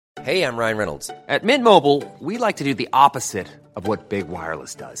Hey, I'm Ryan Reynolds. At Mint Mobile, we like to do the opposite of what Big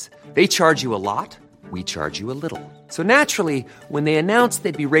Wireless does. They charge you a lot, we charge you a little. So naturally, when they announced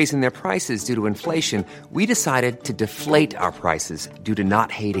they'd be raising their prices due to inflation, we decided to deflate our prices due to not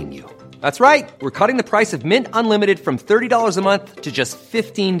hating you. That's right. We're cutting the price of Mint Unlimited from $30 a month to just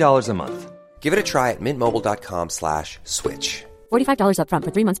 $15 a month. Give it a try at mintmobile.com/switch. $45 up front for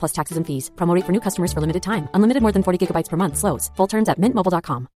 3 months plus taxes and fees. Promo rate for new customers for limited time. Unlimited more than 40 gigabytes per month. Slows full terms at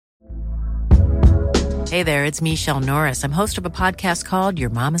mintmobile.com. Hey there, it's Michelle Norris. I'm host of a podcast called Your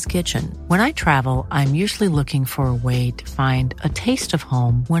Mama's Kitchen. When I travel, I'm usually looking for a way to find a taste of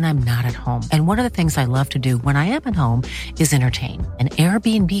home when I'm not at home. And one of the things I love to do when I am at home is entertain. And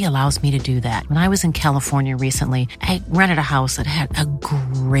Airbnb allows me to do that. When I was in California recently, I rented a house that had a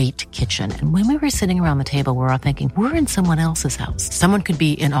great kitchen. And when we were sitting around the table, we're all thinking, we're in someone else's house. Someone could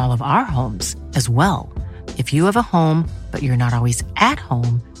be in all of our homes as well. If you have a home, but you're not always at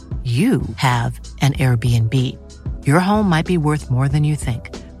home, you have an Airbnb. Your home might be worth more than you think.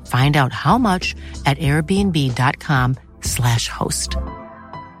 Find out how much at airbnb.com/host.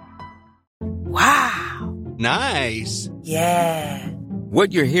 Wow. Nice. Yeah.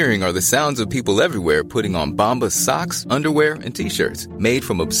 What you're hearing are the sounds of people everywhere putting on Bombas socks, underwear, and T-shirts made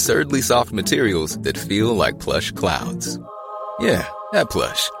from absurdly soft materials that feel like plush clouds. Yeah, that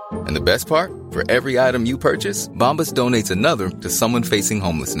plush. And the best part? For every item you purchase, Bombas donates another to someone facing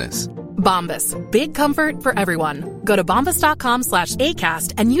homelessness. Bombas. Big comfort for everyone. Go to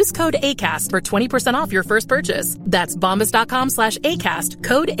bombas.com/ACAST and use code ACAST for 20% off your first purchase. That's bombas.com/ACAST.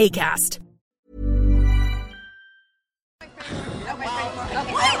 Code ACAST.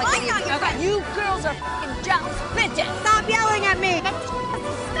 You girls are fucking jealous bitches. Stop yelling at me.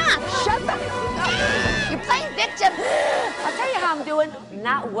 Stop. Shut up. You're playing victim. I'll tell you how I'm doing.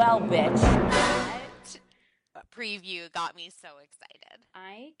 Not well, bitch. That preview got me so excited.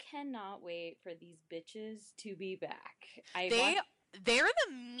 I cannot wait for these bitches to be back. They're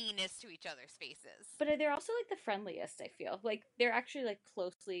the meanest to each other's faces. But they're also like the friendliest, I feel. Like they're actually like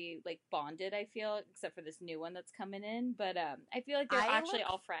closely like bonded, I feel, except for this new one that's coming in. But I feel like they're actually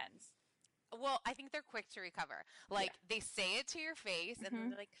all friends. Well, I think they're quick to recover. Like, they say it to your face, and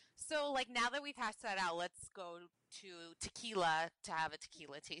then they're like, so, like, now that we've hashed that out, let's go to tequila to have a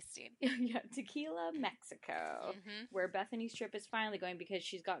tequila tasting. Yeah, Tequila, Mexico, where Bethany's trip is finally going because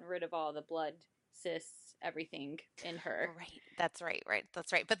she's gotten rid of all the blood, cysts, everything in her. Right, that's right.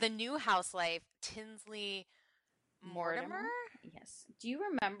 But the new housewife, Tinsley Mortimer? Yes. Do you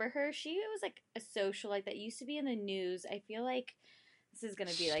remember her? She was, like, a socialite that used to be in the news. I feel like this is going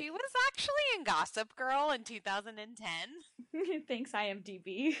to be like... She was actually in Gossip Girl in 2010. Thanks,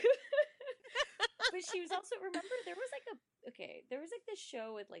 IMDb. But she was also... Remember, there was like this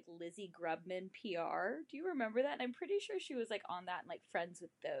show with like Lizzie Grubman PR. Do you remember that? And I'm pretty sure she was like on that and like friends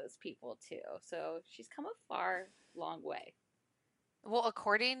with those people too. So she's come a long way. Well,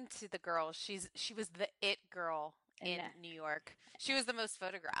 according to the girl, she was the it girl in New York. She was the most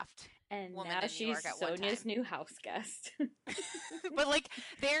photographed woman in New York at one time. Sonia's new house guest. But like,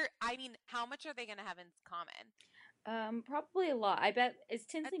 how much are they going to have in common? Probably a lot. I bet. Is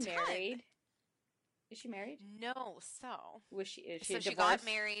Tinsley married? Is she married? No. So was she? Is she? So divorced? She got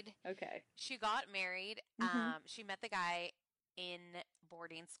married. Okay. She got married. She met the guy in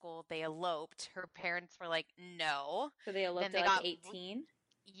boarding school. They eloped. Her parents were like, no. So they eloped at like 18?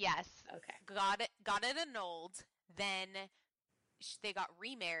 Yes. Okay. Got it annulled. Then they got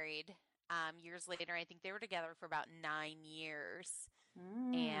remarried years later. I think they were together for about 9 years.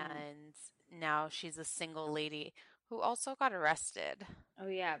 And now she's a single lady who also got arrested. Oh,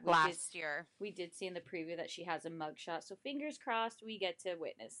 yeah. Last year. We did see in the preview that she has a mugshot. So fingers crossed we get to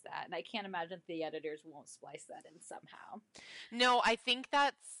witness that. And I can't imagine the editors won't splice that in somehow. No, I think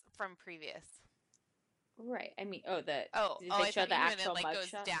that's from previous. Right. I mean, did they show the actual mugshot?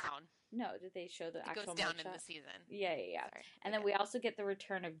 Goes down. No, did they show the actual mugshot? It goes down in the season. Yeah. Sorry. And then we also get the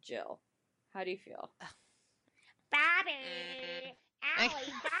return of Jill. How do you feel? Bobby!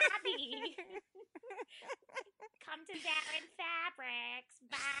 Allie, Bobby! Come to Darren Fabrics,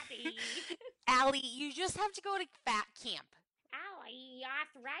 Bobby! Allie, you just have to go to fat camp. Allie,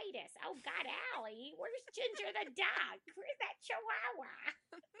 arthritis. Oh, God, Allie. Where's Ginger the dog? Where's that chihuahua?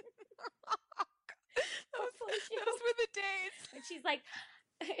 Those were the days. And she's like,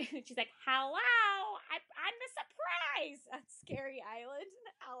 hello, I'm the surprise on Scary Island.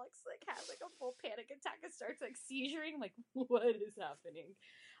 And Alex like has like a full panic attack and starts like seizuring. I'm like, what is happening?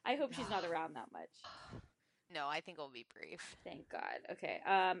 I hope she's not around that much. No, I think it'll be brief. Thank God. Okay.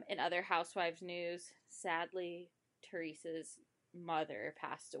 In other Housewives news, sadly, Teresa's mother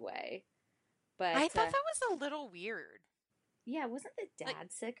passed away. But I thought that was a little weird. Yeah, wasn't the dad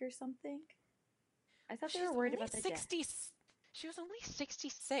Like, sick or something? I thought they she's were worried only about the dad. 60. She was only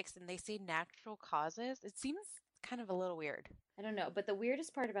 66, and they say natural causes. It seems kind of a little weird. I don't know, but the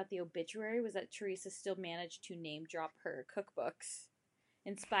weirdest part about the obituary was that Teresa still managed to name drop her cookbooks,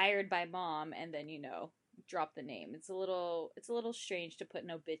 inspired by Mom, and then drop the name. It's a little strange to put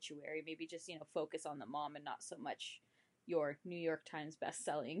an obituary. Maybe just focus on the mom and not so much your New York Times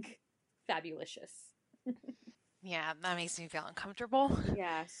best-selling Fabulicious. Yeah, that makes me feel uncomfortable.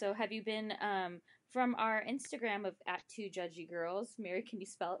 Yeah. So have you been from our Instagram of @2judgygirls? Mary, can you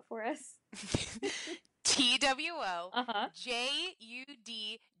spell it for us? TWOJUDGEY.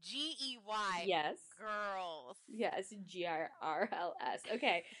 Yes. Girls. Yes, GRRLS.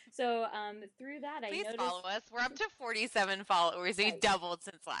 Okay, so through that, Please I noticed follow us. We're up to 47 followers. We Right. doubled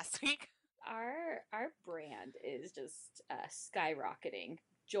since last week. our brand is just skyrocketing.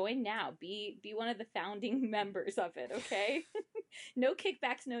 Join now. Be one of the founding members of it. Okay, no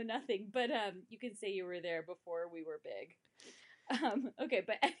kickbacks, no nothing. But you can say you were there before we were big. Okay,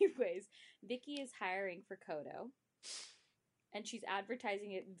 but anyways, Vicky is hiring for Kodo, and she's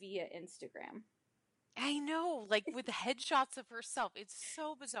advertising it via Instagram. I know, like with headshots of herself. It's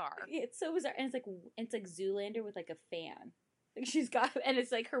so bizarre. It's so bizarre, and it's like Zoolander with like a fan. Like she's got, and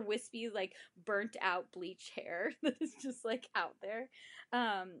it's like her wispy, like burnt out bleach hair that is just like out there.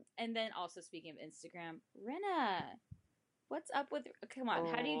 And then also speaking of Instagram, Renna, what's up with? Come on,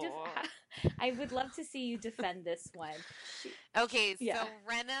 how do you? I would love to see you defend this one. Okay, so Yeah.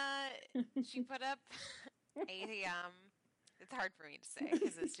 Renna, she put up a It's hard for me to say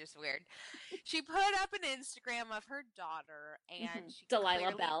because it's just weird. She put up an Instagram of her daughter, and she Delilah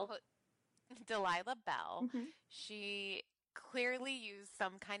clearly Bell. Delilah Bell. Mhm. She clearly used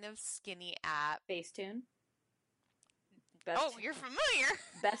some kind of skinny app. Facetune. Oh, you're familiar.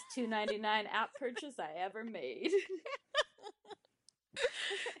 Best $2.99 app purchase I ever made.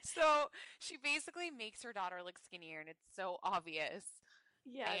 So she basically makes her daughter look skinnier, and it's so obvious.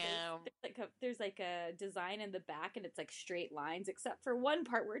 Yeah, there's like a design in the back, and it's like straight lines, except for one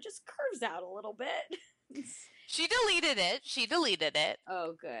part where it just curves out a little bit. She deleted it.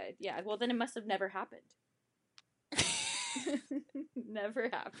 Oh, good. Yeah, well, then it must have never happened. Never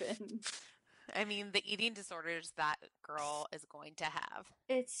happened. I mean, the eating disorders that girl is going to have.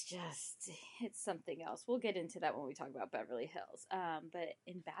 It's something else. We'll get into that when we talk about Beverly Hills. But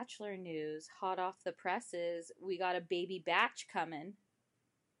in Bachelor news, hot off the presses, we got a baby batch coming.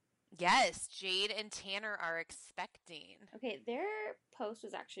 Yes, Jade and Tanner are expecting. Okay, their post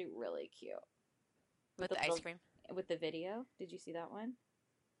was actually really cute. With the ice cream? With the video. Did you see that one?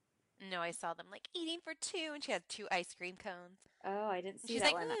 No, I saw them like eating for two, and she had 2 ice cream cones. Oh, I didn't see She's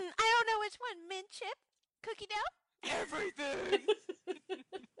that like, one. I don't know which one, mint chip, cookie dough, everything.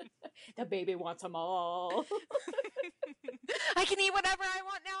 The baby wants them all. I can eat whatever I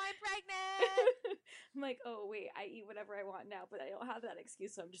want now. I'm pregnant. I'm like, oh wait, I eat whatever I want now, but I don't have that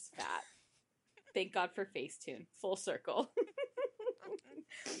excuse, so I'm just fat. Thank God for Facetune. Full circle.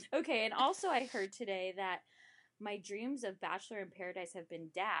 Okay, and also I heard today that my dreams of Bachelor in Paradise have been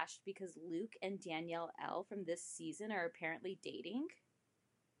dashed because Luke and Danielle L from this season are apparently dating.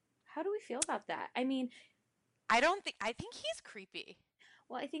 How do we feel about that? I mean, I think he's creepy.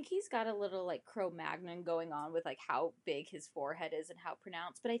 Well, I think he's got a little like Cro-Magnon going on with like how big his forehead is and how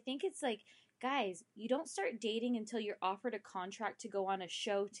pronounced. But I think it's like, guys, you don't start dating until you're offered a contract to go on a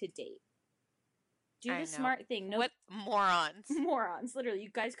show to date. Do the smart thing. No, what morons? Morons, literally.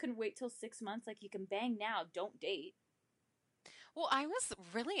 You guys couldn't wait till 6 months. Like, you can bang now. Don't date. Well, I was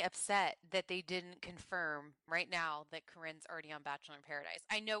really upset that they didn't confirm right now that Corinne's already on Bachelor in Paradise.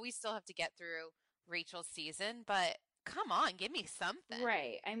 I know we still have to get through Rachel's season, but come on, give me something.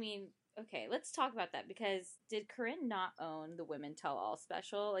 Right. I mean, okay, let's talk about that because did Corinne not own the Women Tell All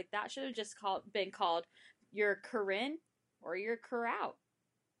special? Like, that should have just been called your Corinne or your Corral.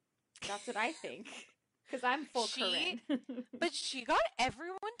 That's what I think. Because I'm full Corinne. But she got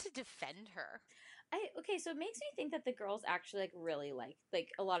everyone to defend her. Okay, so it makes me think that the girls actually like really like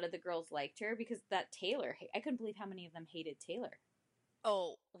a lot of the girls liked her because that Taylor, I couldn't believe how many of them hated Taylor.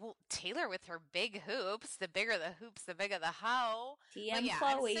 Oh, well, Taylor with her big hoops. The bigger the hoops, the bigger the hoe. TM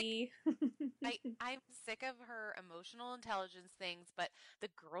Chloe. I'm sick of her emotional intelligence things, but the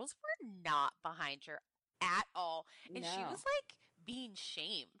girls were not behind her at all. And she was like being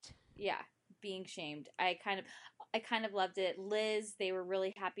shamed. Yeah, being shamed. I kind of loved it. Liz, they were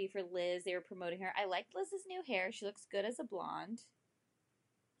really happy for Liz. They were promoting her. I liked Liz's new hair. She looks good as a blonde.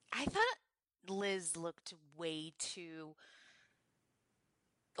 I thought Liz looked way too...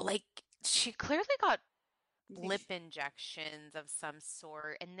 Like, she clearly got lip injections of some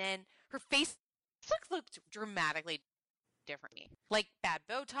sort, and then her face looked dramatically differently. Like bad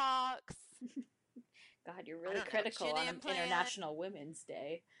Botox. God, you're I really don't know, critical chin on implant. International Women's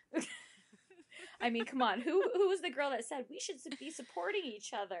Day. I mean, come on. Who was the girl that said we should be supporting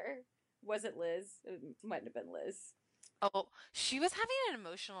each other? Was it Liz? It might have been Liz. Oh, she was having an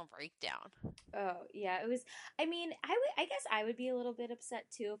emotional breakdown. Oh, yeah, it was. I mean, I guess I would be a little bit upset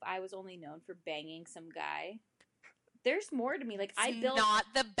too if I was only known for banging some guy. There's more to me. Like, It's not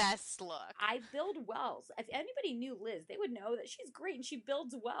the best look. I build wells. If anybody knew Liz, they would know that she's great and she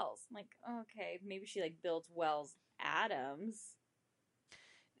builds wells. I'm like, okay, maybe she like builds wells Adams.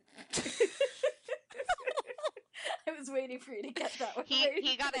 I was waiting for you to get that one.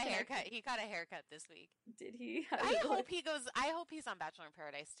 He got a haircut. He got a haircut this week. Did he? I hope he's on Bachelor in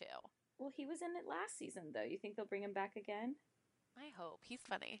Paradise too. Well, he was in it last season though. You think they'll bring him back again? I hope. He's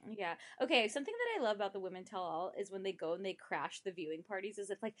funny. Yeah. Okay, something that I love about the Women Tell All is when they go and they crash the viewing parties as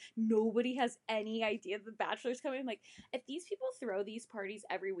if like nobody has any idea the Bachelor's coming. Like, if these people throw these parties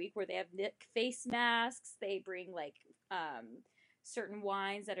every week where they have Nick face masks, they bring like certain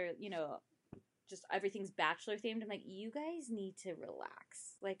wines that are, you know, just everything's Bachelor themed. I'm like, you guys need to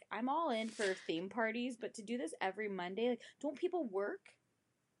relax. Like, I'm all in for theme parties, but to do this every Monday, like, don't people work?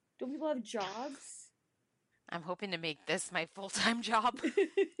 Don't people have jobs? I'm hoping to make this my full-time job.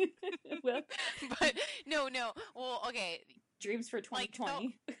 Well, but no. Well, okay. Dreams for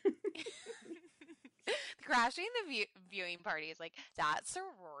 2020. Crashing the viewing parties, like that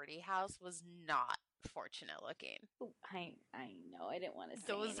sorority house was not fortunate looking. I know. I didn't want to say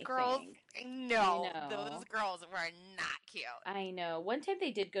those anything. girls. No, I know. those girls were not cute. I know. One time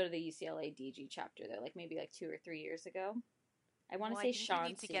they did go to the UCLA DG chapter though, like maybe like 2 or 3 years ago. I want to say Sean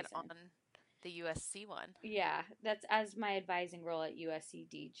need to get on the USC one. Yeah, that's as my advising role at USC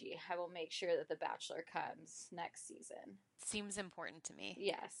DG. I will make sure that The Bachelor comes next season. Seems important to me.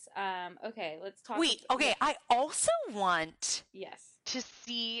 Yes. Okay, let's talk. Wait, okay, yeah. I also want to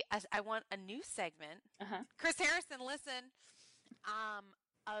see, as I want a new segment. Chris Harrison, listen,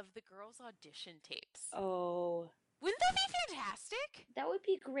 of the girls' audition tapes. Oh. Wouldn't that be fantastic? That would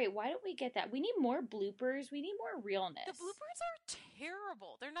be great. Why don't we get that? We need more bloopers. We need more realness. The bloopers are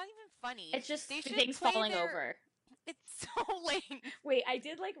terrible. They're not even funny. It's just things falling over. It's so lame. Wait, I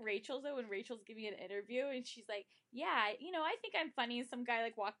did like Rachel's though when Rachel's giving an interview and she's like, yeah, you know, I think I'm funny, and some guy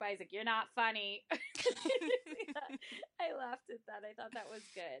like walked by, he's like, you're not funny. I laughed at that. I thought that was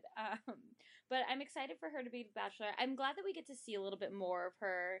good. But I'm excited for her to be the Bachelor. I'm glad that we get to see a little bit more of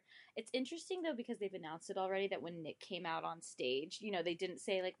her. It's interesting though because they've announced it already that when Nick came out on stage, you know, they didn't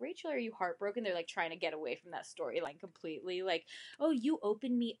say like, Rachel, are you heartbroken? They're like trying to get away from that storyline completely. Like, oh, you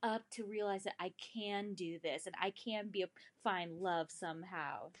opened me up to realize that I can do this and I can find love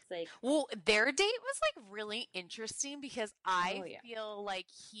somehow. It's like, well, their date was like really interesting because I feel like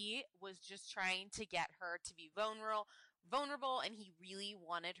he was just trying to get her to be vulnerable, and he really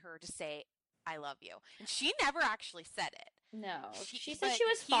wanted her to say, I love you. And she never actually said it. No. She said she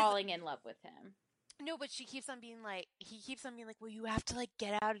was falling in love with him. No, but he keeps on being like, well, you have to like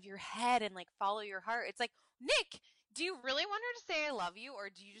get out of your head and like follow your heart. It's like, Nick, do you really want her to say I love you, or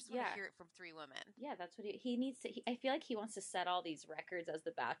do you just want to hear it from 3 women? Yeah, that's what he needs to. I feel like he wants to set all these records as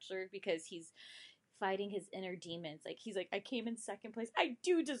the Bachelor because he's fighting his inner demons. Like, he's like, I came in second place. I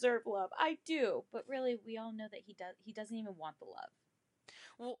do deserve love. I do. But really, we all know that he doesn't even want the love.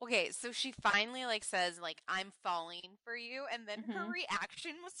 Well, okay, so she finally like says like, I'm falling for you, and then her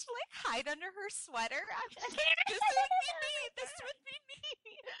reaction was to like hide under her sweater. This would be me.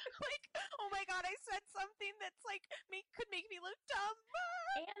 Like, oh my god, I said something that's like could make me look dumb.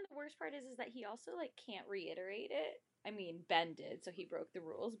 And the worst part is that he also like can't reiterate it. I mean, Ben did, so he broke the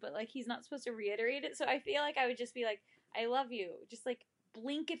rules, but like he's not supposed to reiterate it. So I feel like I would just be like, I love you. Just like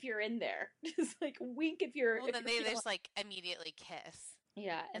blink if you're in there. Just like wink if you're. Well, then they just like immediately kiss.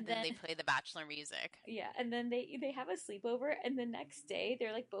 Yeah, and then they play the Bachelor music. Yeah, and then they have a sleepover, and the next day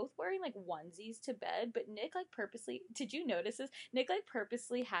they're like both wearing like onesies to bed. But Nick like purposely, did you notice this? Nick like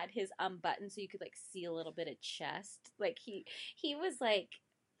purposely had his buttoned so you could like see a little bit of chest. Like he was like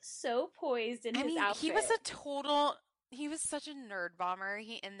so poised in his outfit. He was such a nerd bomber.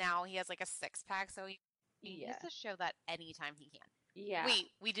 And now he has like a 6-pack, so he needs to show that anytime he can. Yeah.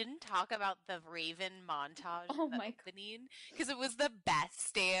 Wait, we didn't talk about the Raven montage opening because it was the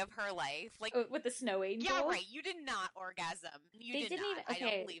best day of her life. Like with the snow angel. Yeah, right. You did not orgasm. You did not. I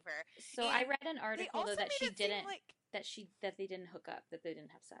don't believe her. So I read an article though that she didn't. That they didn't hook up. That they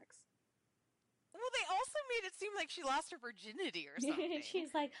didn't have sex. Well, they also made it seem like she lost her virginity or something.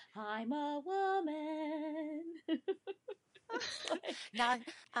 She's like, I'm a woman. Not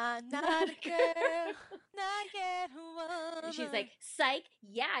a girl, not yet a woman. She's like, psych,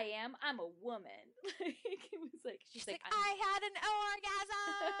 yeah, I am. I'm a woman. Like, it was like, she's like, I had an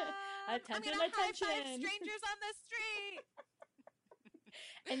orgasm. Attention, I'm gonna attention. high five strangers on the street.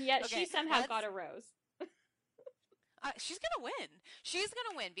 And yet Okay, she somehow got a rose. She's gonna win. She's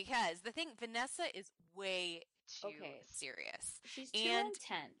gonna win because the thing, Vanessa is way too serious. She's too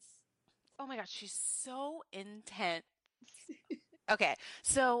intense. Oh my gosh, she's so intense. Okay,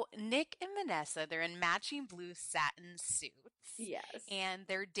 so Nick and Vanessa, they're in matching blue satin suits. Yes. And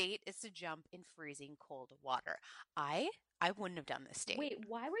their date is to jump in freezing cold water. I wouldn't have done this date. Wait,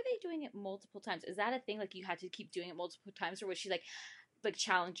 why were they doing it multiple times? Is that a thing? Like, you had to keep doing it multiple times? Or was she like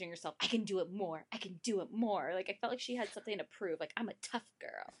challenging herself? I can do it more. I can do it more. Like, I felt like she had something to prove. Like, I'm a tough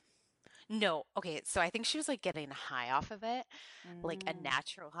girl. No. Okay, so I think she was like getting high off of it, like a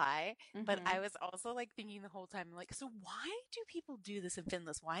natural high. But I was also like thinking the whole time, like, so why do people do this in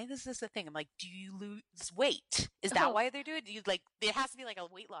Finland? Why is this a thing? I'm like, do you lose weight? Is that why they do it? You like, it has to be like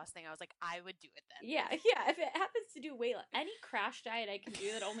a weight loss thing. I was like, I would do it then. Yeah. If it happens to do weight loss, any crash diet I can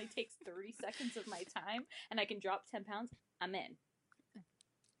do that only takes 30 seconds of my time and I can drop 10 pounds, I'm in.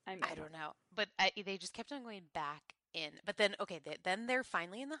 I don't know, but they just kept on going back in. But then, okay, then they're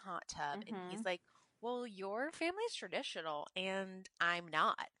finally in the hot tub, and he's like, well, your family's traditional, and I'm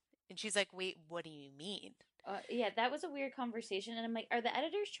not. And she's like, wait, what do you mean? Yeah, that was a weird conversation, and I'm like, are the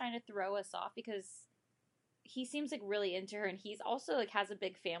editors trying to throw us off? Because he seems like really into her, and he's also like has a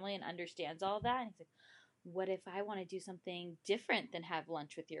big family and understands all that, and he's like, what if I want to do something different than have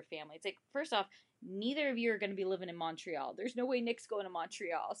lunch with your family? It's like, first off, neither of you are going to be living in Montreal. There's no way Nick's going to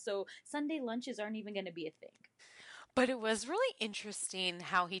Montreal. So Sunday lunches aren't even going to be a thing. But it was really interesting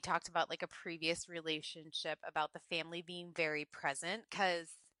how he talked about like a previous relationship about the family being very present. Because,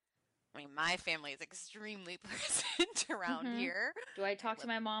 I mean, my family is extremely present around here. Do I talk to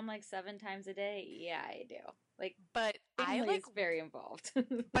my mom like 7 times a day? Yeah, I do. Like, but I like very involved.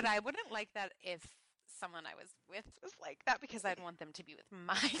 But I wouldn't like that if someone I was with was like that, because I'd want them to be with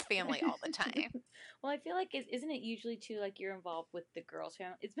my family all the time. Well, I feel like, isn't it usually too like you're involved with the girl's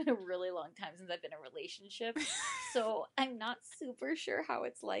family? It's been a really long time since I've been in a relationship, so I'm not super sure how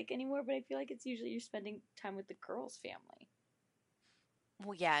it's like anymore, but I feel like it's usually you're spending time with the girl's family.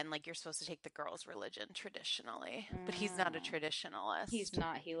 Well, yeah, and like you're supposed to take the girl's religion traditionally, but he's not a traditionalist. He's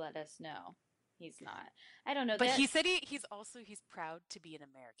not. He let us know. He's not. I don't know. But he said he's proud to be an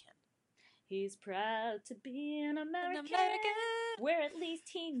American. He's proud to be an American, where at least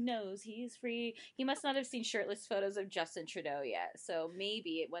he knows he's free. He must not have seen shirtless photos of Justin Trudeau yet, so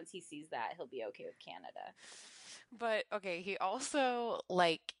maybe once he sees that, he'll be okay with Canada. But, okay, he also,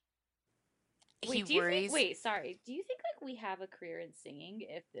 like, Wait, do you think like we have a career in singing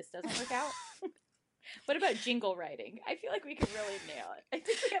if this doesn't work out? What about jingle writing? I feel like we could really nail it. I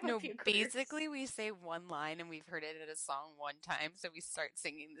think we have a few careers. Basically we say one line and we've heard it in a song one time, so we start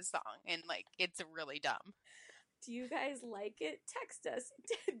singing the song, and like it's really dumb. Do you guys like it? Text us.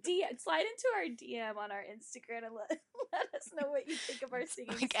 Slide into our DM on our Instagram and let us know what you think of our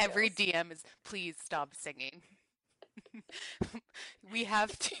singing skills. Every DM is, please stop singing. We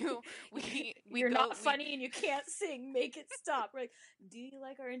have to. You're not funny and you can't sing. Make it stop. We're like, do you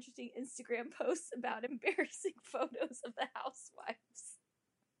like our interesting Instagram posts about embarrassing photos of the housewives?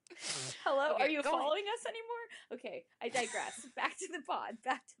 Hello, okay, are you following us anymore? Okay, I digress. Back to the pod.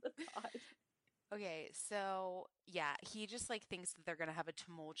 Okay, so yeah, he just like thinks that they're gonna have a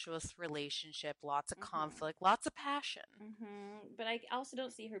tumultuous relationship, lots of conflict, lots of passion. But I also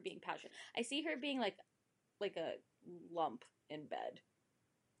don't see her being passionate. I see her being like a lump in bed.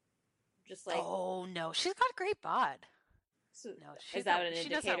 Just like, oh no, she's got a great bod. So no, is that an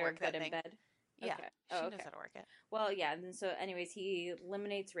indicator of good in bed? Yeah, okay. She knows how to work it. Well, yeah, and then so anyways, he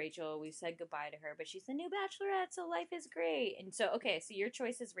eliminates Rachel. We said goodbye to her, but she's the new bachelorette, so life is great. And so, okay, so your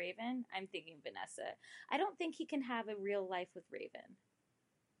choice is Raven. I'm thinking Vanessa. I don't think he can have a real life with Raven.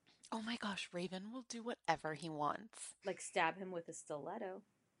 Oh my gosh, Raven will do whatever he wants. Like stab him with a stiletto.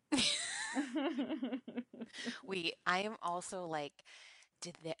 I am also like,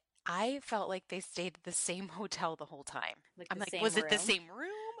 I felt like they stayed at the same hotel the whole time. I'm like, was it the same room?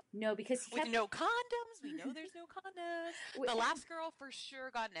 No, because with no condoms. We know there's no condoms. The last girl for sure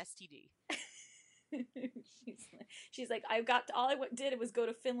got an STD. She's like, all I did was go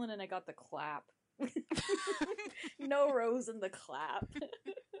to Finland and I got the clap. No rose in the clap.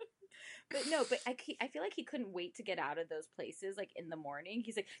 But no, I feel like he couldn't wait to get out of those places, like, in the morning.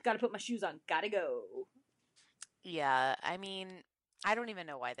 He's like, gotta put my shoes on, gotta go. Yeah, I mean, I don't even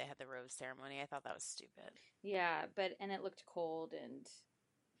know why they had the rose ceremony. I thought that was stupid. Yeah, and it looked cold,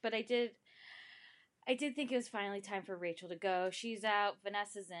 but I did think it was finally time for Rachel to go. She's out.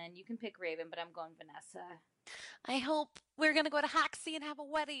 Vanessa's in. You can pick Raven, but I'm going Vanessa. I hope we're going to go to Haxie and have a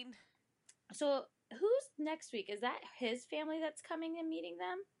wedding. So who's next week? Is that his family that's coming and meeting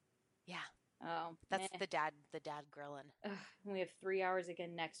them? Yeah. Oh, that's the dad grilling. Ugh, we have 3 hours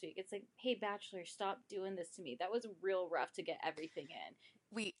again next week. It's like, hey, Bachelor, stop doing this to me. That was real rough to get everything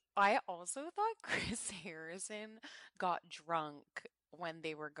in. I also thought Chris Harrison got drunk when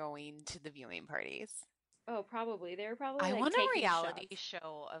they were going to the viewing parties. Oh, probably. They were probably I like want taking a reality shots.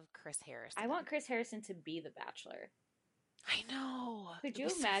 show of Chris Harrison. I want Chris Harrison to be the Bachelor. I know. Could you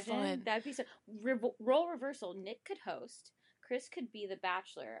imagine? So That'd be so. Role reversal. Nick could host. Chris could be the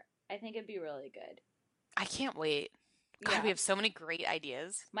Bachelor. I think it'd be really good. I can't wait. God, Yeah. we have so many great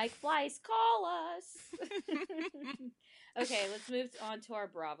ideas. Mike Fleiss, call us. Okay, let's move on to our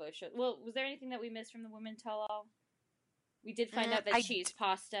Bravo show. Well, was there anything that we missed from the Women Tell All? We did find out that about cheese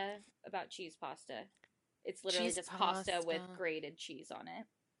pasta. It's literally Cheese just pasta pasta. with grated cheese on it.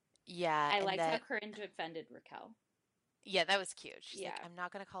 Yeah. I and liked how that, Corinne defended Raquel. Yeah, that was cute. She's like, Yeah. I'm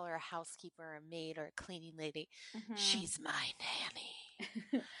not going to call her a housekeeper, a maid, or a cleaning lady. Mhm. She's my nanny.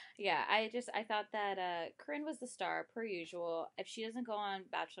 Yeah, I thought that Corinne was the star, per usual. If she doesn't go on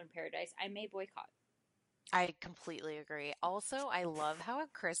Bachelor in Paradise, I may boycott. I completely agree. Also, I love how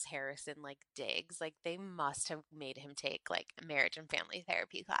Chris Harrison digs. They must have made him take marriage and family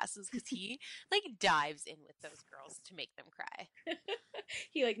therapy classes because he dives in with those girls to make them cry.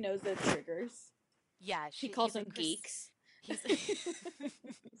 He knows the triggers. Yeah, He calls he's them Chris- geeks. He's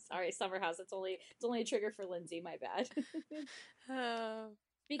Sorry, Summer House. It's only a trigger for Lindsay. My bad. All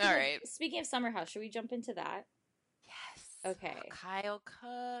right. Speaking of Summer House, should we jump into that? Yes. Okay. Kyle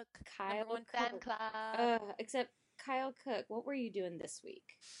Cook. Kyle number one fan Cook. club. Except Kyle Cook. What were you doing this week?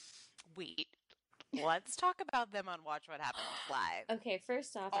 Wait. Let's talk about them on Watch What Happens Live. Okay,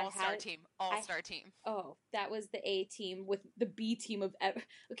 first off, All-star team. All-star team. Oh, that was the A team with the B team of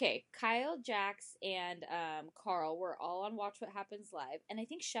okay, Kyle, Jax, and Carl were all on Watch What Happens Live, and I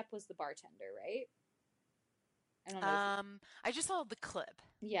think Shep was the bartender, right? I don't know. I just saw the clip.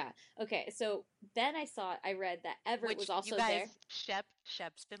 Yeah. Okay. So then I read that Everett was also you guys, there.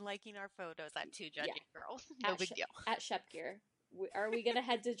 Shep's been liking our photos at Two Judging Girls. At No big deal. At Shep Gear. Are we gonna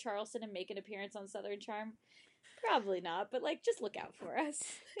head to Charleston and make an appearance on Southern Charm? Probably not, but just look out for us.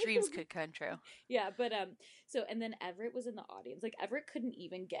 Dreams could come true. Yeah, but so and then Everett was in the audience. Everett couldn't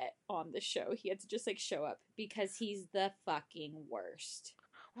even get on the show. He had to just show up because he's the fucking worst.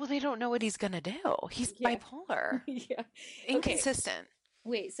 Well, they don't know what he's gonna do. He's bipolar. Yeah. Inconsistent.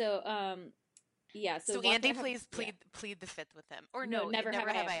 Wait, so yeah, so Andy plead the fifth with him. Or no, never have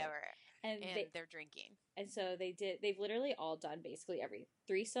I ever. And they're drinking. And so they've literally all done basically every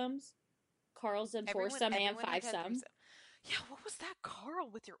threesomes. Carl's done foursome and fivesome. Yeah, what was that, Carl,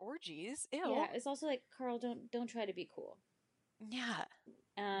 with your orgies? Ew. Yeah, it's also Carl, don't try to be cool. Yeah.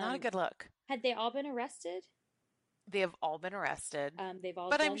 Not a good look. Had they all been arrested? They have all been arrested. They've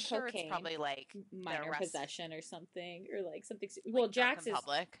all but done I'm sure cocaine, it's probably minor possession or something, or something. Well, Jax is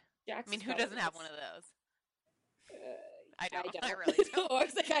public. Jax. I mean, who doesn't have one of those? I don't. I really I don't.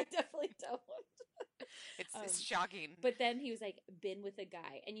 was I definitely don't. It's shocking. But then he was been with a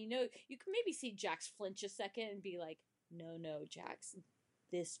guy, and you can maybe see Jax flinch a second and be like, no, Jax,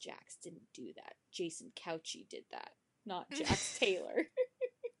 this Jax didn't do that. Jason Couchy did that, not Jax Taylor.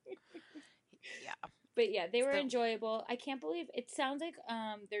 Yeah. But yeah, they were enjoyable. I can't believe it sounds like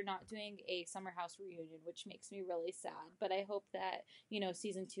they're not doing a Summer House reunion, which makes me really sad. But I hope that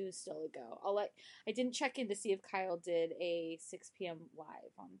season 2 is still a go. I didn't check in to see if Kyle did a 6 p.m.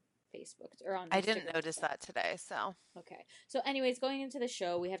 live on Facebook or on Instagram. I didn't notice that today. So okay. So anyways, going into the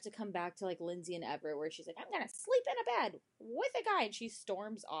show, we have to come back to Lindsay and Everett, where she's like, "I'm gonna sleep in a bed with a guy," and she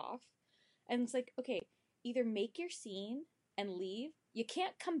storms off. And it's okay, either make your scene and leave. You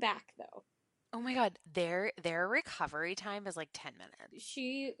can't come back though. Oh my god, their recovery time is 10 minutes.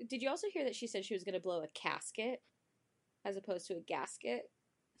 Did you also hear that she said she was going to blow a casket as opposed to a gasket?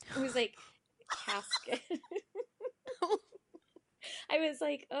 It was casket. I was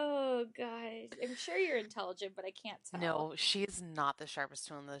oh god, I'm sure you're intelligent, but I can't tell. No, she's not the sharpest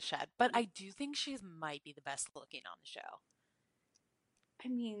tool in the shed, but I do think she might be the best looking on the show. I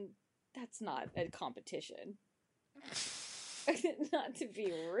mean, that's not a competition. Not to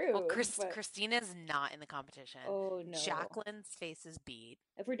be rude. Well, Christina's not in the competition. Oh, no. Jacqueline's face is beat.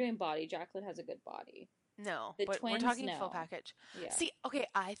 If we're doing body, Jacqueline has a good body. No, the but twins, we're talking no. full package. Yeah. See, okay,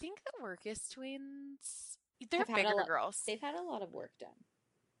 I think the Workus twins, they're bigger girls. They've had a lot of work done.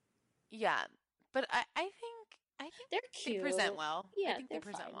 Yeah, but I think they're cute. They present well. Yeah, I think they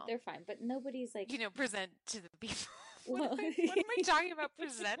present fine. well. They're fine, but nobody's present to the people. Well, what am I talking about?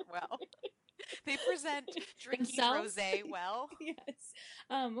 Present well. They present drinking Themselves? rosé well. Yes.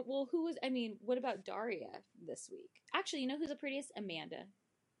 Well, what about Daria this week? Actually, you know who's the prettiest? Amanda.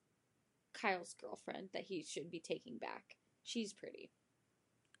 Kyle's girlfriend that he should be taking back. She's pretty.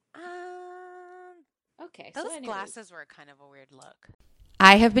 Okay. Those so anyways. glasses were kind of a weird look.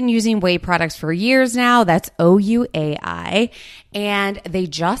 I have been using OUAI products for years now. That's OUAI. And they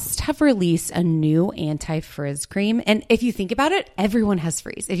just have released a new anti-frizz cream. And if you think about it, everyone has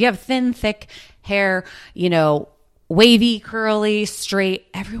frizz. If you have thin, thick hair, wavy, curly, straight,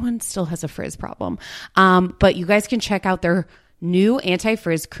 everyone still has a frizz problem. But you guys can check out their new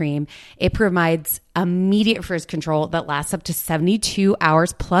anti-frizz cream. It provides immediate frizz control that lasts up to 72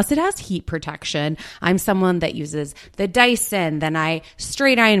 hours. Plus it has heat protection. I'm someone that uses the Dyson, then I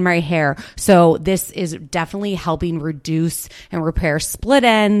straight iron my hair. So this is definitely helping reduce and repair split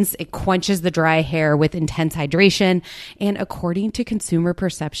ends. It quenches the dry hair with intense hydration. And according to consumer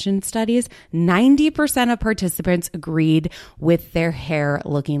perception studies, 90% of participants agreed with their hair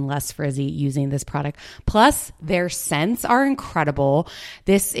looking less frizzy using this product. Plus their scents are incredible.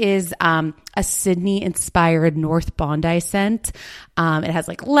 This is a Sydney-inspired North Bondi scent. It has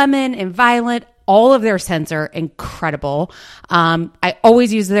like lemon and violet. All of their scents are incredible. I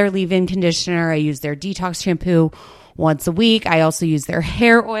always use their leave-in conditioner. I use their detox shampoo once a week. I also use their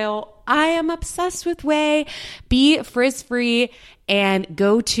hair oil. I am obsessed with OUAI. Be frizz-free and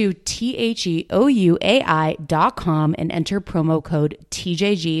go to THEOUAI.com and enter promo code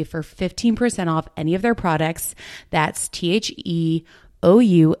TJG for 15% off any of their products. That's THEOUAI.com,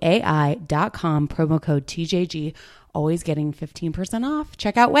 promo code TJG. Always getting 15% off.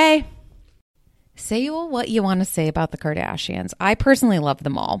 Check out OUAI. Say what you want to say about the Kardashians. I personally love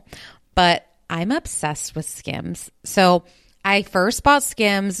them all, but I'm obsessed with Skims. So I first bought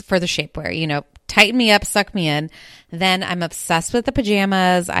Skims for the shapewear, tighten me up, suck me in. Then I'm obsessed with the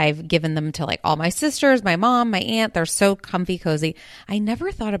pajamas. I've given them to like all my sisters, my mom, my aunt. They're so comfy, cozy. I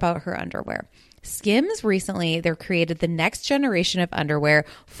never thought about her underwear. Skims recently, they're created the next generation of underwear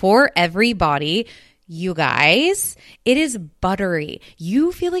for every body. You guys, it is buttery.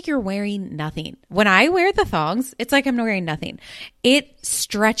 You feel like you're wearing nothing. When I wear the thongs, it's like I'm wearing nothing. It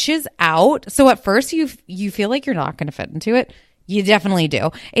stretches out. So at first you feel like you're not going to fit into it. You definitely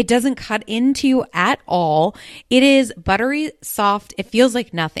do. It doesn't cut into you at all. It is buttery soft. It feels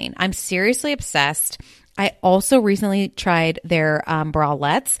like nothing. I'm seriously obsessed. I also recently tried their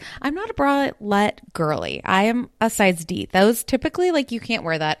bralettes. I'm not a bralette girly. I am a size D. Those typically, like, you can't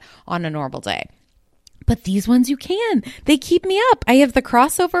wear that on a normal day. But these ones you can. They keep me up. I have the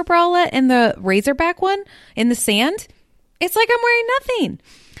crossover bralette and the Razorback one in the sand. It's like I'm wearing nothing.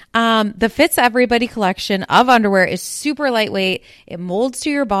 The Fits Everybody collection of underwear is super lightweight. It molds to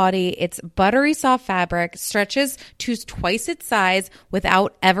your body. It's buttery soft fabric, stretches to twice its size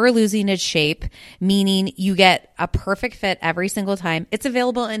without ever losing its shape, meaning you get a perfect fit every single time. It's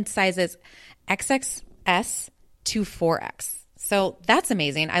available in sizes XXS to 4X. So that's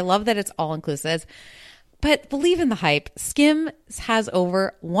amazing. I love that it's all inclusive. But believe in the hype. Skims has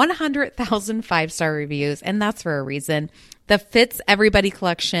over 100,000 5-star reviews, and that's for a reason. The Fits Everybody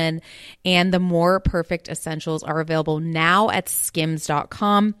collection and the More Perfect Essentials are available now at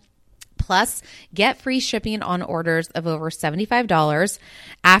skims.com. Plus, get free shipping on orders of over $75.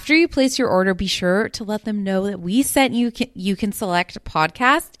 After you place your order, be sure to let them know that we sent you. You can select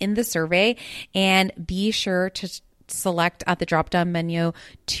podcast in the survey, and be sure to select at the drop-down menu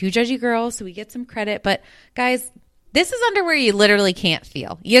Two Judgy Girls so we get some credit. But guys, this is underwear you literally can't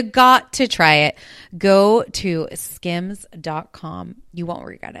feel. You got to try it. Go to skims.com. You won't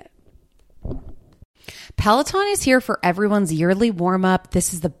regret it. Peloton is here for everyone's yearly warm-up.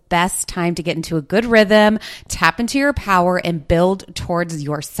 This is the best time to get into a good rhythm, tap into your power, and build towards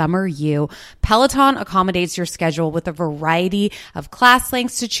your summer you. Peloton accommodates your schedule with a variety of class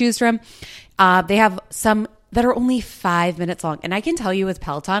lengths to choose from. They have some that are only 5 minutes long. And I can tell you with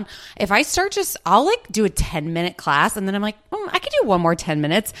Peloton, if I start I'll do a 10-minute class and then I'm like, I could do one more 10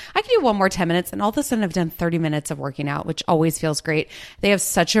 minutes. I could do one more 10 minutes. And all of a sudden I've done 30 minutes of working out, which always feels great. They have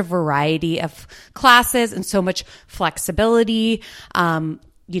such a variety of classes and so much flexibility.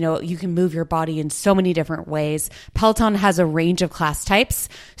 You can move your body in so many different ways. Peloton has a range of class types.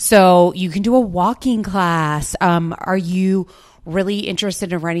 So you can do a walking class. Are you really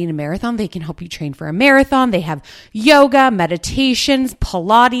interested in running a marathon? They can help you train for a marathon. They have yoga, meditations,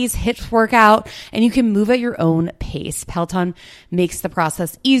 Pilates, HIIT workout, and you can move at your own pace. Peloton makes the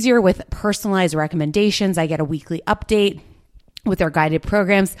process easier with personalized recommendations. I get a weekly update with their guided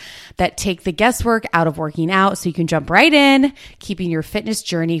programs that take the guesswork out of working out so you can jump right in, keeping your fitness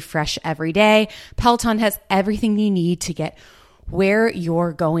journey fresh every day. Peloton has everything you need to get where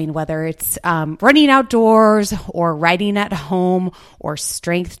you're going, whether it's running outdoors or riding at home or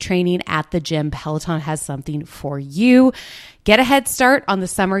strength training at the gym, Peloton has something for you. Get a head start on the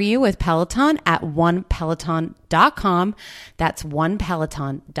summer you with Peloton at onepeloton.com. That's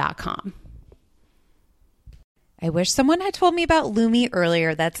onepeloton.com. I wish someone had told me about Lume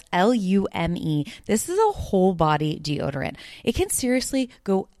earlier. That's Lume. This is a whole body deodorant. It can seriously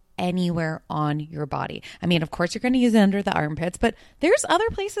go anywhere on your body. I mean, of course, you're going to use it under the armpits, but there's other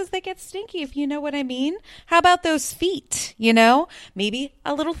places that get stinky, if you know what I mean. How about those feet? You know, maybe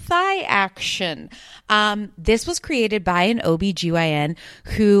a little thigh action. This was created by an OBGYN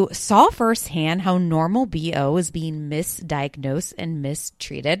who saw firsthand how normal BO is being misdiagnosed and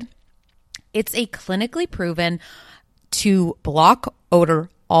mistreated. It's a clinically proven to block odor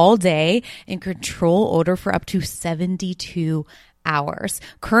all day and control odor for up to 72 hours.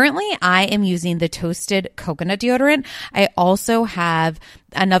 Currently, I am using the Toasted Coconut Deodorant. I also have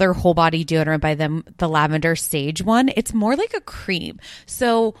another whole body deodorant by them, the Lavender Sage one. It's more like a cream.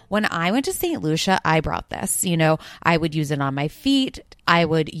 So when I went to St. Lucia, I brought this. You know, I would use it on my feet. I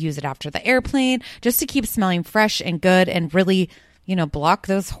would use it after the airplane just to keep smelling fresh and good and really, you know, block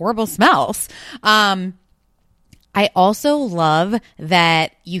those horrible smells. I also love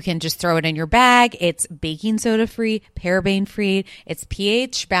that you can just throw it in your bag. It's baking soda free, paraben free. It's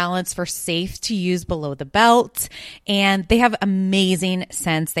pH balanced for safe to use below the belt. And they have amazing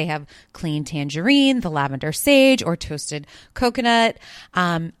scents. They have clean tangerine, the lavender sage, or toasted coconut.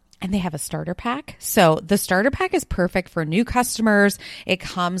 And they have a starter pack. So the starter pack is perfect for new customers. It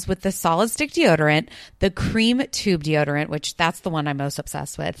comes with the solid stick deodorant, the cream tube deodorant, which that's the one I'm most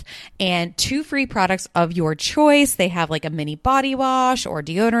obsessed with, and 2 free products of your choice. They have like a mini body wash or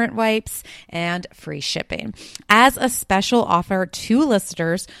deodorant wipes and free shipping. As a special offer to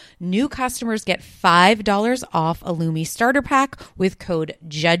listeners, new customers get $5 off a Lume starter pack with code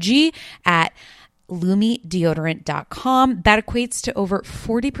JUDGY at LumeDeodorant.com. That equates to over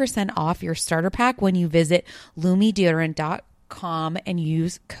 40% off your starter pack when you visit LumeDeodorant.com and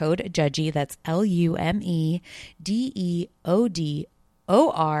use code JUDGY. That's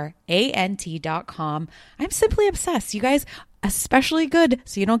LumeDeodorant.com. I'm simply obsessed. You guys, especially good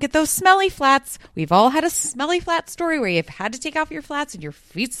so you don't get those smelly flats. We've all had a smelly flat story where you've had to take off your flats and your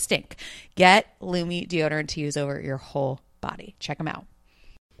feet stink. Get Lume deodorant to use over your whole body. Check them out.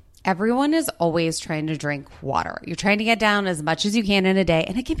 Everyone is always trying to drink water. You're trying to get down as much as you can in a day,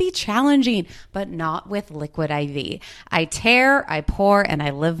 and it can be challenging, but not with Liquid IV. I tear, I pour, and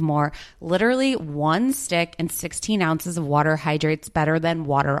I live more. Literally 1 stick and 16 ounces of water hydrates better than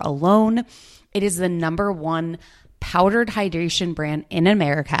water alone. It is the #1 powdered hydration brand in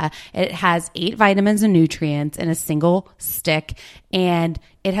America. It has 8 vitamins and nutrients in a single stick, and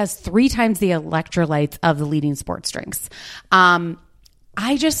it has 3 times the electrolytes of the leading sports drinks.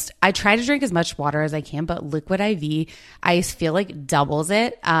 I try to drink as much water as I can, but Liquid IV, I feel like doubles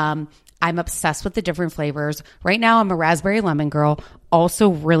it. I'm obsessed with the different flavors. Right now, I'm a raspberry lemon girl. Also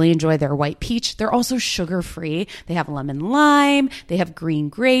really enjoy their white peach. They're also sugar-free. They have lemon lime. They have green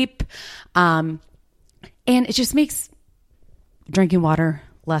grape. And it just makes drinking water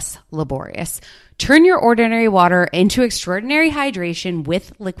less laborious. Turn your ordinary water into extraordinary hydration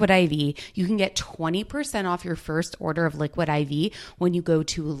with Liquid IV. You can get 20% off your first order of Liquid IV when you go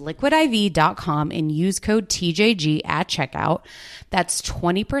to liquidiv.com and use code TJG at checkout. That's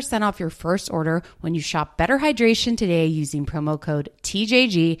 20% off your first order when you shop Better Hydration today using promo code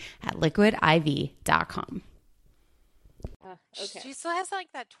TJG at liquidiv.com. Okay. She still has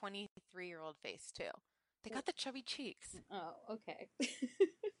like that 23-year-old face too. They got the chubby cheeks. Oh, okay.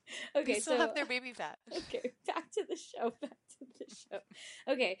 They still have their baby fat. Okay, back to the show.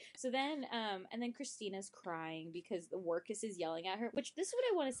 Okay, so then, and then Christina's crying because the workus is yelling at her. Which this is what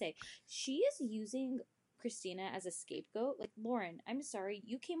I want to say. She is using Christina as a scapegoat. Like, Lauren, I'm sorry,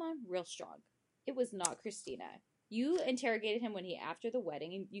 you came on real strong. It was not Christina. You interrogated him after the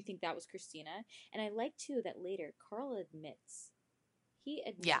wedding, and you think that was Christina. And I like too that later Carl admits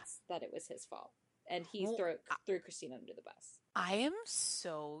that it was his fault. And he threw Christina under the bus. I am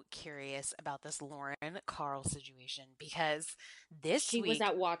so curious about this Lauren Carl situation because she was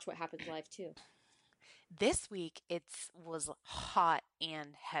at Watch What Happens Live too. This week it was hot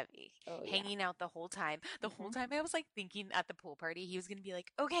and heavy, hanging out the whole time. The whole time I was like thinking at the pool party he was gonna be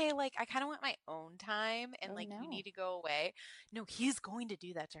like, okay, like I kind of want my own time and you need to go away. No, he's going to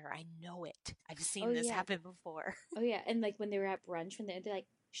do that to her. I know it. I've seen this happen before. Oh yeah, and when they were at brunch, they're like.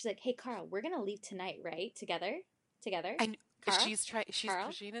 She's like, hey, Carl, we're going to leave tonight, right? Together? Carl? She's Carl?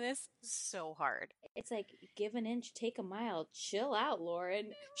 pushing this so hard. It's like, give an inch, take a mile. Chill out,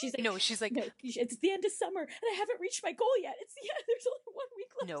 Lauren. She's like, No, she's like, no, it's the end of summer, and I haven't reached my goal yet. It's the end. There's only 1 week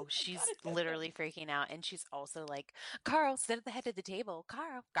left. no, she's literally freaking out. And she's also like, Carl, sit at the head of the table.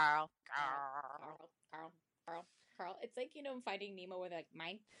 Carl. Carl. It's like, Finding Nemo where they're like,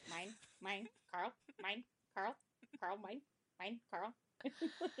 mine, Carl, mine, Carl, mine, Carl.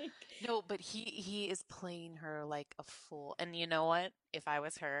 Like, No, but he is playing her like a fool. And you know what? If I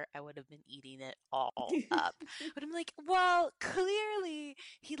was her, I would have been eating it all up. But I'm like, well, clearly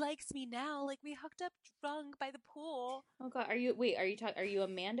he likes me now. Like we hooked up drunk by the pool. oh God, are you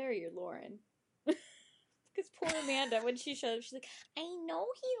Amanda or you're Lauren? Because poor Amanda, when she showed up, she's like, I know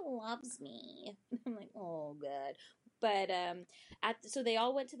he loves me. I'm like, oh, good. But so they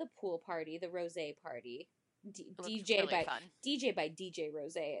all went to the pool party, the rosé party. DJ by DJ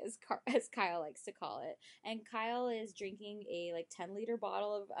Rosé, as Kyle likes to call it. And Kyle is drinking a 10-liter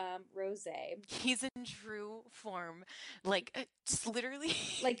bottle of rosé. He's in true form, like just literally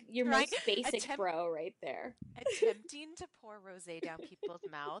like your most basic bro right there, attempting to pour rosé down people's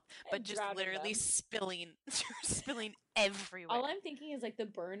mouth, but just literally spilling everywhere. All I'm thinking is like the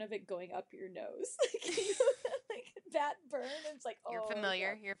burn of it going up your nose, like that burn. It's like, oh, you're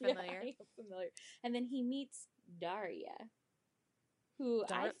familiar. Yeah, I am familiar. And then he meets Daria, who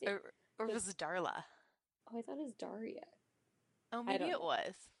or was it Darla? Oh, I thought it was Daria. Oh, maybe it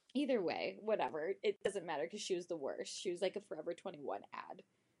was. Either way, whatever. It doesn't matter because she was the worst. She was like a Forever 21 ad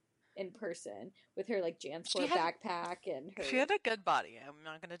in person with her like JanSport backpack and her. She had a good body. I'm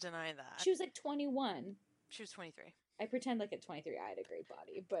not going to deny that. She was like 21. She was 23. I pretend like at 23 I had a great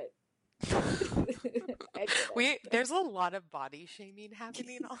body, but there's a lot of body shaming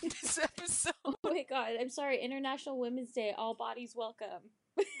happening on this episode. Oh my God, I'm sorry. International Women's Day. All bodies welcome.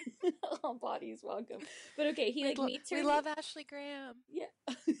 All bodies welcome. But okay, he meets her. We love Ashley Graham. Yeah.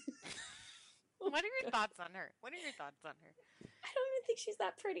 What are your thoughts on her? I don't even think she's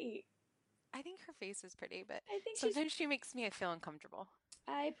that pretty. I think her face is pretty, but I think sometimes she makes me feel uncomfortable.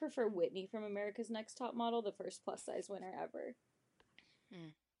 I prefer Whitney from America's Next Top Model, the first plus size winner ever.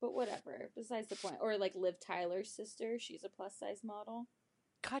 But whatever. Besides the point. Or like Liv Tyler's sister. She's a plus size model.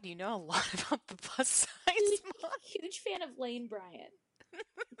 God, you know a lot about the plus size model. Huge fan of Lane Bryant.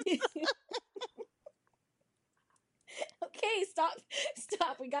 Okay,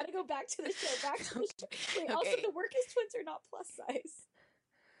 stop. We got to go back to the show. Wait, okay. Also, the Workus twins are not plus size.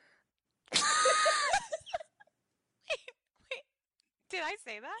 Wait, did I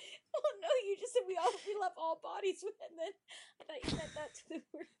say that? Oh no, you just said we love all bodies, and then I thought you meant that to the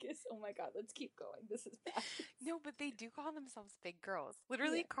Workus. Oh my God, let's keep going. This is bad. No, but they do call themselves big girls.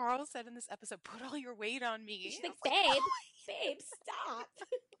 Literally, yeah. Carl said in this episode, "Put all your weight on me." She's like, babe, stop.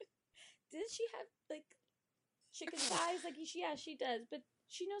 Does she have like chicken thighs? Like, yeah, she does, but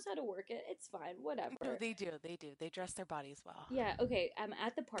she knows how to work it. It's fine, whatever. No, they do. They dress their bodies well. Yeah. Okay. I'm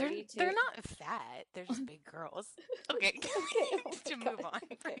at the party too. They're not fat. They're just big girls. Okay. To move on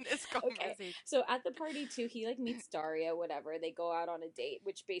from this conversation. Okay. So at the party too, he like meets Daria. Whatever. They go out on a date,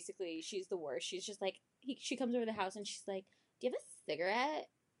 which basically she's the worst. She's just like she comes over the house and she's like, "Do you have a cigarette?"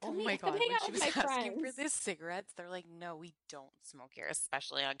 Oh my God, when she was asking for these cigarettes, they're like, no, we don't smoke here,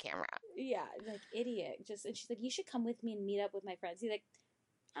 especially on camera. Yeah, like, idiot. And she's like, you should come with me and meet up with my friends. He's like,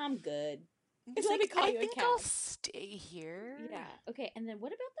 I'm good. He's like, I think I'll stay here. Yeah, okay. And then what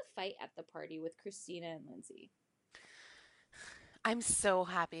about the fight at the party with Christina and Lindsay? I'm so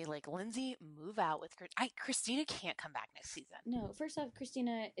happy. Like, Lindsay, move out with Christina can't come back next season. No, first off,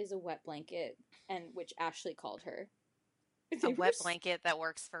 Christina is a wet blanket, and which Ashley called her. A wet blanket that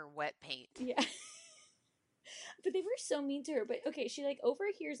works for wet paint. Yeah. But they were so mean to her. But okay, she like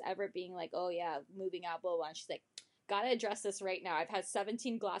overhears Everett being like, oh yeah, moving out, blah, blah. And she's like, gotta address this right now. I've had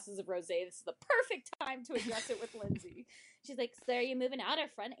 17 glasses of rosé. This is the perfect time to address it with Lindsay. She's like, so are you moving out? Our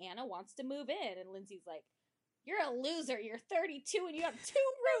friend Anna wants to move in. And Lindsay's like, you're a loser. You're 32 and you have 2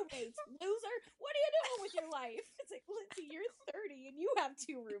 roommates. Loser. What are you doing with your life? It's like, Lindsay, you're 30 and you have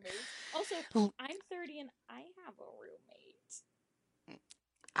 2 roommates. Also, I'm 30 and I have a roommate.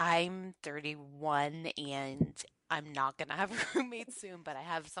 I'm 31 and I'm not going to have a roommate soon, but I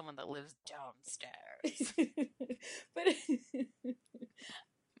have someone that lives downstairs.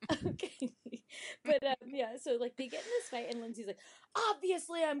 Okay. But yeah, so like they get in this fight and Lindsay's like,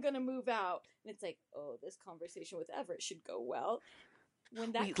 obviously I'm going to move out. And it's like, oh, this conversation with Everett should go well.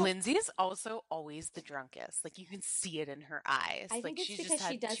 Lindsay is also always the drunkest. Like you can see it in her eyes. I think it's she's because just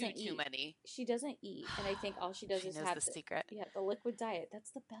had she doesn't too many. She doesn't eat, and I think all she does is have the secret. Yeah, the liquid diet.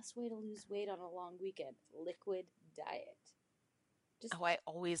 That's the best way to lose weight on a long weekend. Liquid diet. Just Oh, I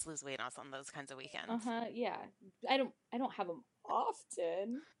always lose weight on those kinds of weekends. yeah. I don't have them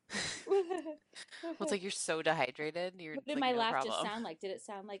often. Well, it's like you're so dehydrated. You're What did like, my no laugh problem. just sound like? Did it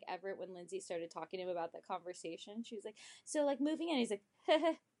sound like Everett when Lindsay started talking to him about that conversation? She was like, "So like moving in." He's like,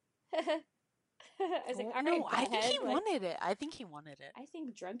 I was like, Oh, "All no, right, I think he butthead." Like, wanted it. I think he wanted it. I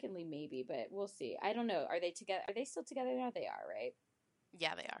think drunkenly maybe, but we'll see. I don't know. Are they together? Are they still together now? They are, right?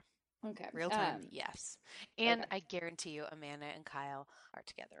 Yeah, they are. Okay. Real time, yes. And Okay. I guarantee you, Amanda and Kyle are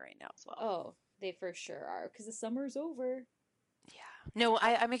together right now as well. Oh, they for sure are because the summer's over. Yeah. No,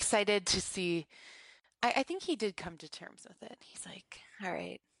 I'm excited to see. I think he did come to terms with it. He's like, all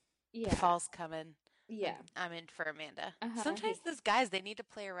right, Yeah. fall's coming. Yeah. I'm in for Amanda. Uh-huh. Sometimes those guys, they need to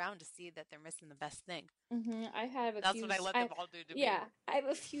play around to see that they're missing the best thing. I have a That's few. what I let them all do to me. Yeah, I have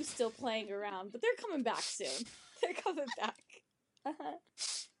a few still playing around, but they're coming back soon. They're coming back.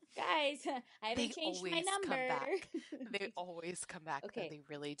 Guys, I haven't changed my number. They always come back. Okay. They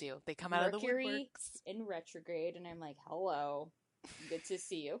really do. They come out of the Mercury woodworks. in retrograde, and I'm like, hello. Good to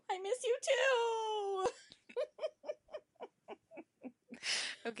see you. I miss you too.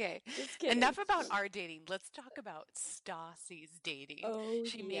 Okay. Just kidding. Enough about our dating. Let's talk about Stassi's dating. Oh,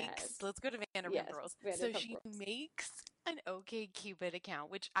 She yes. makes, let's go to Vanderpump Yes, Rules. So Vanderpump she Rules. makes an OkCupid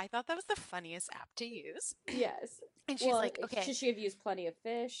account, which I thought that was the funniest app to use. Yes. And she's like, okay. Should she have used Plenty of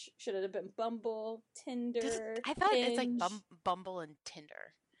Fish? Should it have been Bumble, Tinder? I thought it's like Hinge? Bumble and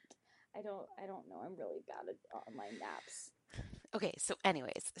Tinder. I don't know. I'm really bad at online apps. Okay, so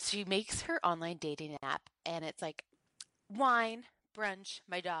anyways, she makes her online dating app, and it's like wine, brunch,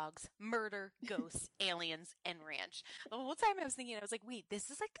 my dogs, murder, ghosts, aliens, and ranch. The whole time I was thinking, I was like, wait, this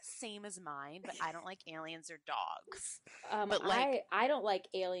is like the same as mine, but I don't like aliens or dogs. But like, I don't like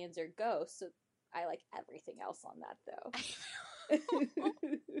aliens or ghosts, so I like everything else on that though.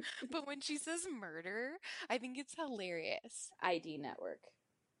 But when she says murder, I think it's hilarious. ID Network.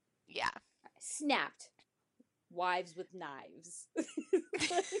 Yeah. Snapped. Wives with knives.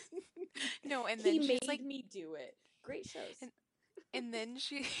 No, and then he she's made like, me do it. Great shows. and then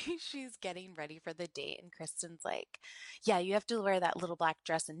she's getting ready for the date, and Kristen's like, yeah, you have to wear that little black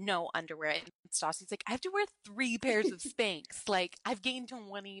dress and no underwear. And Stassi's like, I have to wear 3 pairs of Spanx. Like, I've gained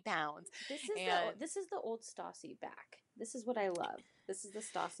 20 pounds. This is the old Stassi back. This is what I love. This is the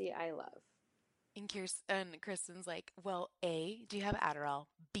Stassi I love. And Kristen's like, well, A, do you have Adderall?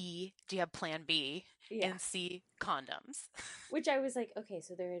 B, do you have Plan B? Yeah. And C, condoms. Which I was like, okay,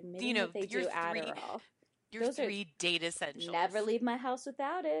 so they're admitting that they do Adderall. Your 3 date essentials. Never leave my house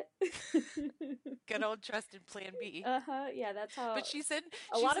without it. Good old trusted Plan B. Yeah, that's how. But she said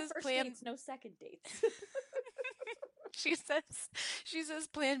a lot of first dates, no second dates. She says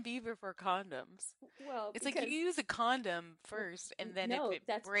Plan B before condoms. Well, it's like you use a condom first, and then if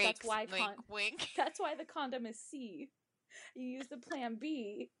it breaks, that's why wink. That's why the condom is C. You use the Plan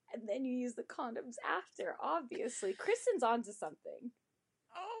B, and then you use the condoms after. Obviously, Kristen's onto something.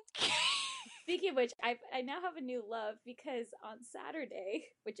 Okay. Speaking of which, I now have a new love because on Saturday,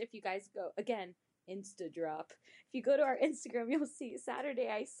 which if you guys go again. Insta drop. If you go to our Instagram, you'll see Saturday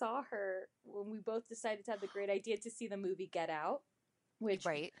I saw her when we both decided to have the great idea to see the movie Get Out, which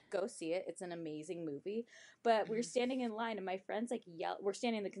go see it. It's an amazing movie. But we're standing in line and my friends like we're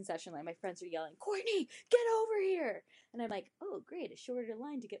standing in the concession line. My friends are yelling, Courtney, get over here. And I'm like, oh great, a shorter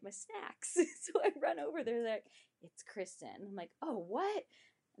line to get my snacks. So I run over there. They're like, it's Kristen. I'm like, oh what?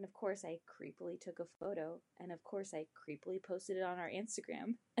 And of course, I creepily took a photo, and of course, I creepily posted it on our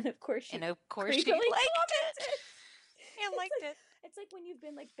Instagram, and of course, she liked it. I liked it. It's like when you've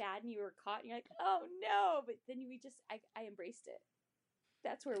been like bad and you were caught, and you're like, oh no, but then I embraced it.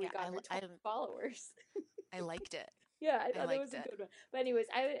 That's where we got our 12 followers. I liked it. Yeah, I thought that was a good one. But anyways,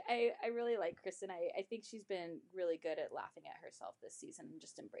 I really like Kristen. I think she's been really good at laughing at herself this season and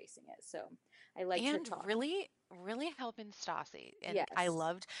just embracing it. So I like her talk. Really helping Stassi. And yes. I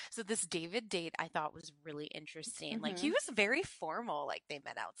loved, so this David date I thought was really interesting. Like he was very formal. Like they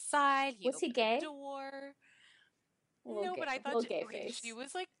met outside. Was he gay? The door. No, but I thought she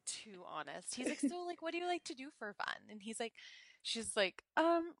was like too honest. He's like, so like, what do you like to do for fun? And he's like, she's like,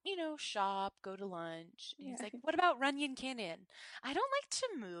 shop, go to lunch. And he's like, what about Runyon Canyon? I don't like to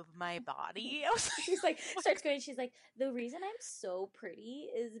move my body. I was like, she's like, starts going, she's like, the reason I'm so pretty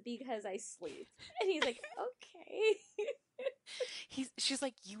is because I sleep. And he's like, okay. She's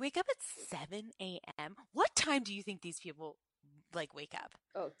like, you wake up at 7 a.m.? What time do you think these people like wake up?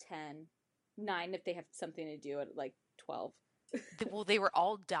 Oh, 10. 9 if they have something to do at like 12. Well, they were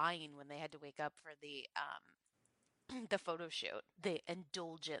all dying when they had to wake up for the photo shoot, the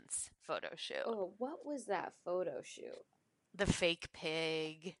indulgence photo shoot. Oh, what was that photo shoot? The fake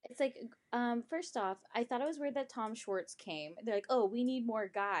pig. It's like, first off, I thought it was weird that Tom Schwartz came. They're like, oh, we need more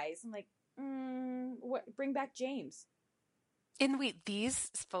guys. I'm like, what? Bring back James. And wait,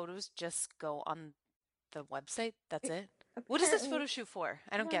 these photos just go on the website? That's it? What is this photo shoot for?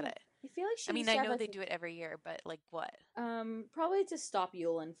 I don't get it. I feel like she. I mean, I know they do it every year, but like what? Probably to stop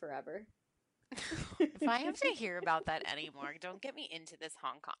Yulin forever. If I have to hear about that anymore, don't get me into this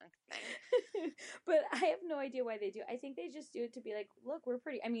Hong Kong thing. But I have no idea why they do. I think they just do it to be like, look, we're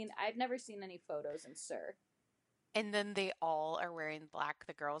pretty. I mean, I've never seen any photos in Sir. And then they all are wearing black,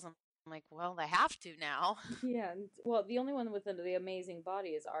 the girls. I'm like, well, they have to now. Yeah. Well, the only one with the amazing body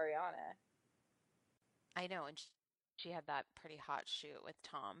is Ariana. I know, and she had that pretty hot shoot with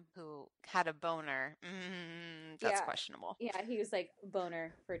Tom, who had a boner. That's questionable. Yeah, he was like,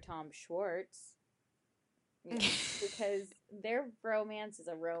 boner for Tom Schwartz. Yeah, because their romance is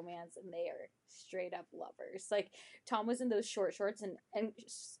a romance, and they are straight up lovers. Like, Tom was in those short shorts, and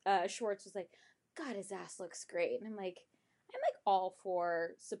Schwartz was like, God, his ass looks great. And I'm like all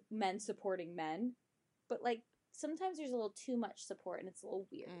for men supporting men, but like, sometimes there's a little too much support and it's a little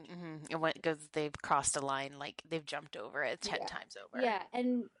weird. Because they've crossed a line, like they've jumped over it 10 times over. Yeah,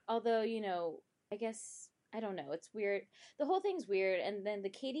 and although, I guess, I don't know, it's weird. The whole thing's weird, and then the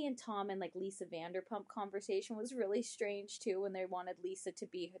Katie and Tom and like Lisa Vanderpump conversation was really strange too, when they wanted Lisa to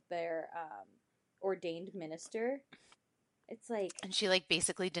be their ordained minister. It's like... And she like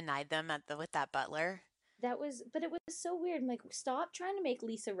basically denied them with that butler. But it was so weird. I'm like, stop trying to make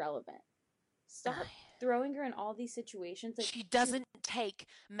Lisa relevant. Stop throwing her in all these situations. Like, she doesn't take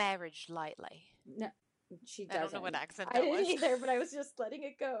marriage lightly. No, she doesn't. I don't know what accent that was. I didn't either, but I was just letting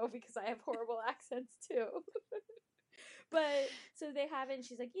it go because I have horrible accents too. But so they haven't.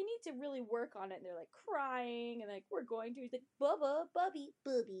 She's like, you need to really work on it. And they're like crying and like, we're going to. He's like, Bubba, Bubby,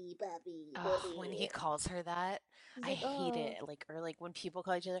 Bubby, Bubby, Bubby. When he calls her that, He's I like, hate it. Like, or like when people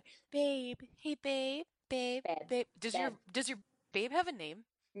call each other, babe, hey babe, babe, babe. Does your babe have a name?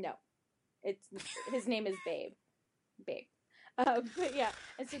 No. His name is Babe. But yeah,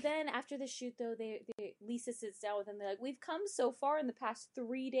 and so then after the shoot, though, Lisa sits down with them. They're like, "We've come so far in the past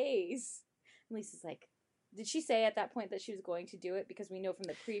 3 days." And Lisa's like, "Did she say at that point that she was going to do it? Because we know from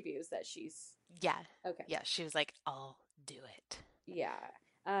the previews that she's okay." Yeah, she was like, "I'll do it." Yeah,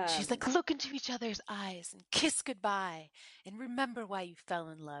 she's like, "Look into each other's eyes and kiss goodbye, and remember why you fell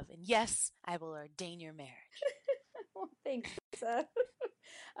in love. And yes, I will ordain your marriage." Well, thanks, Lisa.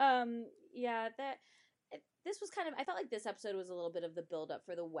 Yeah, this was kind of, I felt like this episode was a little bit of the build up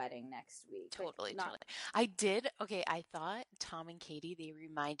for the wedding next week. Totally. I thought Tom and Katie, they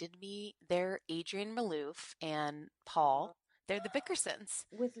reminded me, they're Adrian Malouf and Paul. They're the Bickersons.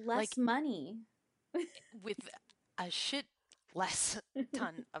 With less money. With a shit less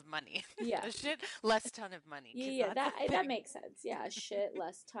ton of money. Yeah. A shit less ton of money. Yeah, that makes sense. Yeah, shit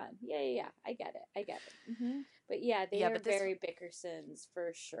less ton. Yeah. I get it. Mm-hmm. But yeah, they are very Bickersons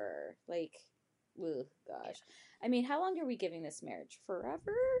for sure. Like, ugh, gosh. I mean, how long are we giving this marriage?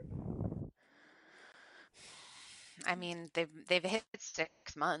 Forever? I mean, they've hit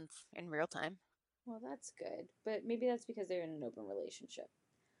 6 months in real time. Well, that's good. But maybe that's because they're in an open relationship.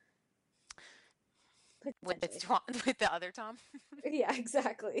 With the other Tom? Yeah,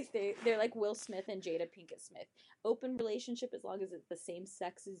 exactly. They're like Will Smith and Jada Pinkett Smith. Open relationship as long as it's the same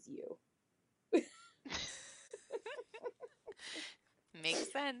sex as you.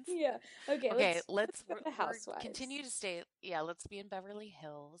 Makes sense. Yeah. Okay. Let's the Housewives. Continue to stay. Yeah, let's be in Beverly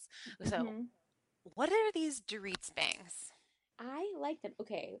Hills. So, what are these Dorit's bangs? I like them.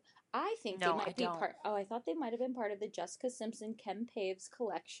 Okay, I think they might be part. Oh, I thought they might have been part of the Jessica Simpson Kem Paves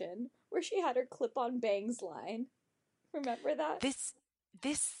collection, where she had her clip-on bangs line. Remember that?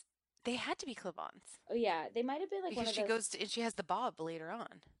 They had to be clip-ons. Oh yeah, they might have been like because one of those. And she has the bob later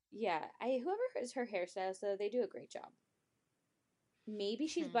on. Yeah, whoever is her hairstylist, though, they do a great job. Maybe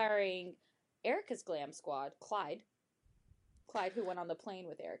she's borrowing Erica's glam squad, Clyde, who went on the plane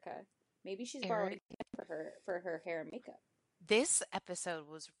with Erica. Maybe she's borrowing him for her hair and makeup. This episode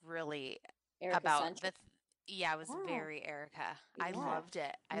was really Erica about it was very Erica. Yeah. I loved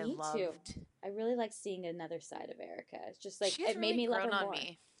it. Me too. I really like seeing another side of Erica. It's just like she's made me love her on more.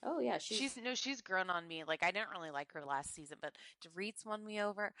 Me. Oh yeah, she's grown on me. Like, I didn't really like her last season, but Dorit's won me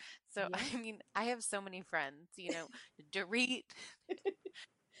over. So yeah. I mean, I have so many friends. Dorit.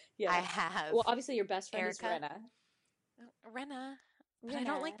 Yeah, I have. Well, obviously your best friend Erica. is Renna. Renna. But I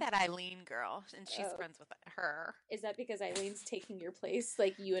don't like that Eileen girl, and she's friends with her. Is that because Eileen's taking your place?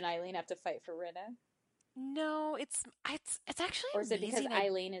 Like, you and Eileen have to fight for Renna? No, it's actually. Or is it because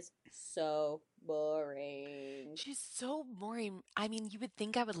Eileen is so boring? She's so boring. I mean, you would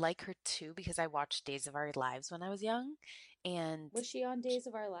think I would like her too because I watched Days of Our Lives when I was young, And Was she on Days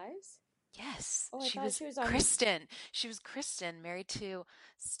of Our Lives? yes, Oh, I she thought was she was on. Kristen. She was Kristen, married to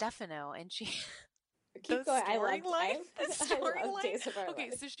Stefano, and she Keep the going. I storyline. The I love storyline. Days of Our Okay,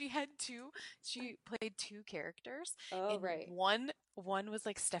 Lives. so she played two characters. Oh, and right. One was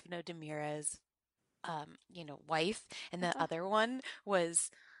like Stefano Demira's wife, and the Uh-huh. other one was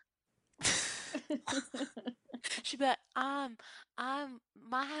she'd be like, I'm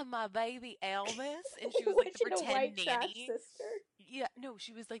my baby Elvis, and she was like the Watching a pretend white trash nanny. sister. Yeah, no,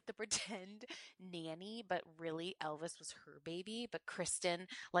 she was like the pretend nanny, but really Elvis was her baby. But Kristen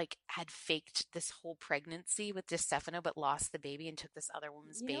like had faked this whole pregnancy with DeStefano, but lost the baby and took this other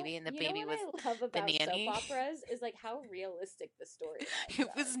woman's baby, and the baby was what I love the about nanny. soap operas is like how realistic the storylines It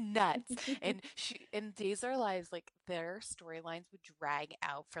was are. nuts. And in Days of Our Lives, like their storylines would drag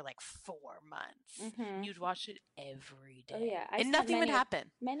out for like 4 months. Mhm. You'd watch it every day. Oh yeah, I and spent nothing would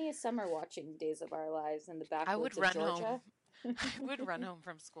happen. Many a summer watching Days of Our Lives in the I would backwoods of run Georgia. home. I would run home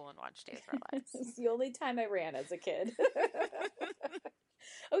from school and watch Days of Our Lives. It's the only time I ran as a kid.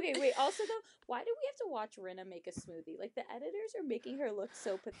 Okay, wait. Also, though, why do we have to watch Rinna make a smoothie? Like, the editors are making her look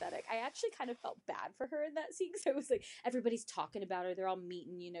so pathetic. I actually kind of felt bad for her in that scene because I was like, everybody's talking about her. They're all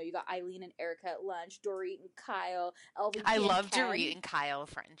meeting. You got Eileen and Erica at lunch, Dorit and Kyle, Elvin. I love Dorit and Kyle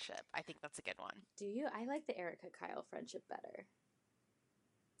friendship. I think that's a good one. Do you? I like the Erica Kyle friendship better.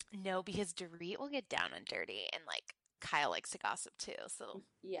 No, because Dorit will get down and dirty, and like Kyle likes to gossip too. So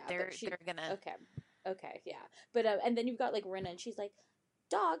yeah, they're gonna okay, yeah. But and then you've got like Rinna, and she's like,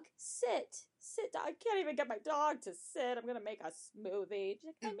 "Dog, sit, dog. I can't even get my dog to sit. I'm gonna make a smoothie." She's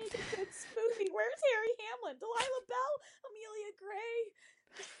like, "I make a good smoothie. Where's Harry Hamlin, Delilah Bell, Amelia Gray,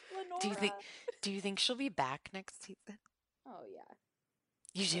 Lenora?" Do you think she'll be back next season? Oh yeah.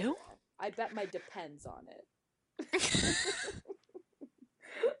 You do? I bet my depends on it.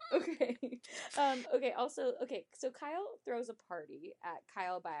 Okay. Okay. Also, okay. So Kyle throws a party at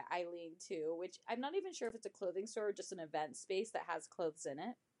Kyle by Eileen too, which I'm not even sure if it's a clothing store or just an event space that has clothes in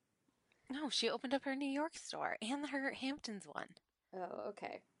it. No, she opened up her New York store and her Hamptons one. Oh,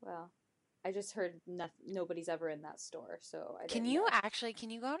 okay. Well, I just heard nobody's ever in that store, so I Can didn't you know. can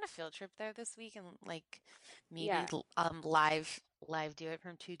you go on a field trip there this week and like maybe Yeah. live do it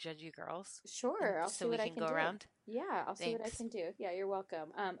from Two Judgy Girls? Sure, I'll see what I can do. So we can go around? Yeah, I'll see what I Thanks. can do. Yeah, you're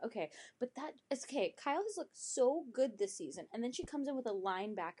welcome. Okay, but that is okay. Kyle has looked so good this season, and then she comes in with a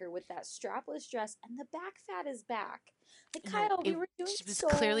linebacker with that strapless dress, and the back fat is back. Like Kyle, we were doing She was so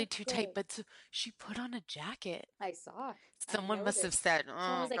clearly too good. tight, but she put on a jacket. I saw. Someone must have said,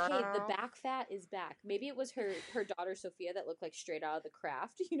 Someone was like, "Hey, the girl." back fat is back." Maybe it was her daughter Sophia that looked like straight out of The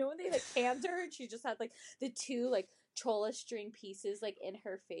Craft. You know when they like canned her and she just had like the two like chola string pieces like in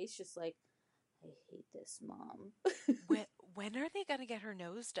her face, just like, "I hate this, Mom." When are they gonna get her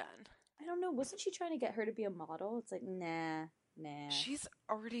nose done? I don't know. Wasn't she trying to get her to be a model? It's like, nah. She's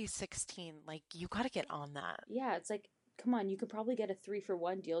already 16. Like, you gotta get on that. Yeah, it's like, come on, you could probably get a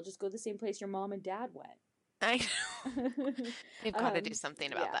 3-for-1 deal. Just go the same place your mom and dad went. I know. They've got to do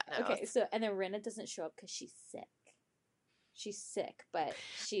something about that now. Okay, so, and then Rinna doesn't show up because she's sick. She's sick, but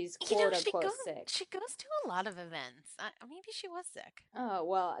she's quote-unquote sick. She goes to a lot of events. Maybe she was sick. Oh,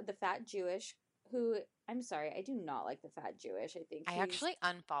 well, the fat Jewish, who, I'm sorry, I do not like the fat Jewish. I think I actually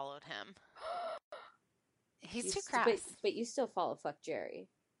unfollowed him. He's too crass. But you still follow Fuck Jerry.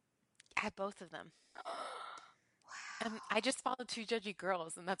 I have both of them. I just followed Two Judgy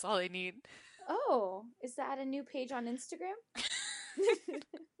Girls, and that's all I need. Oh, is that a new page on Instagram?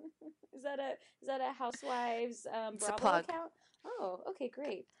 Is that a Housewives Bravo account? Oh, okay,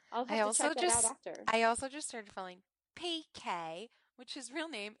 great. I'll have to check that out after. I also just started following PK, which his real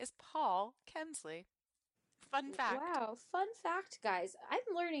name is Paul Kemsley. Fun fact. Wow, fun fact, guys. I'm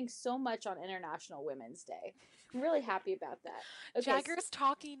learning so much on International Women's Day. I'm really happy about that. Okay, Jagger's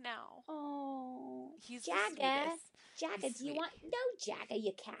talking now. Oh, he's Jagger. Jagger, He's do you sweet. want? No, Jagger,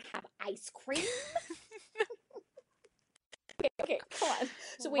 you can't have ice cream. Okay, come on.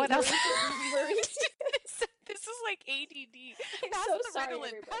 So wait, What else? Mauricio. This is like ADD. I'm Pass so the sorry, Ritalin.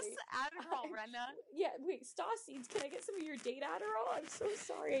 everybody. Pass the Adderall, Renna. Yeah, wait, Stassi's, can I get some of your date Adderall? I'm so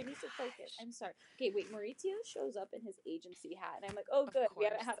sorry, I need to focus. I'm sorry. Okay, wait, Maurizio shows up in his agency hat, and I'm like, oh, good, we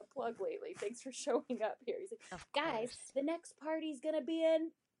haven't had a plug lately. Thanks for showing up here. He's like, guys, the next party's gonna be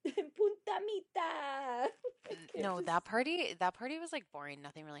in Punta Mita. No, that party was like boring.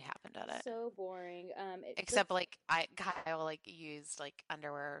 Nothing really happened at it. So boring. Except like Kyle like used like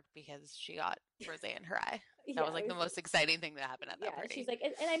underwear because she got rosé in her eye. That was like the most exciting thing that happened at that party. She's like,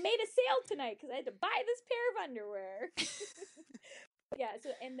 and I made a sale tonight because I had to buy this pair of underwear. Yeah,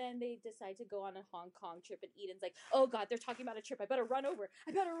 so and then they decide to go on a Hong Kong trip, and Eden's like, "Oh God, they're talking about a trip. I better run over.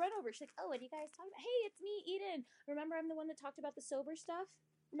 She's like, "Oh, what are you guys talking about? Hey, it's me, Eden. Remember, I'm the one that talked about the sober stuff.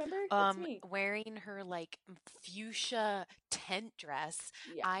 Remember? That's me." Wearing her like fuchsia tent dress.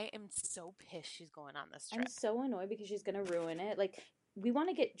 Yeah. I am so pissed she's going on this trip. I'm so annoyed because she's gonna ruin it. Like, we want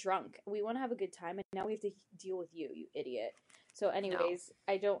to get drunk, we want to have a good time, and now we have to deal with you idiot. So, anyways,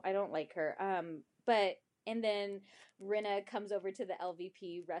 no. I don't like her. But. And then Rinna comes over to the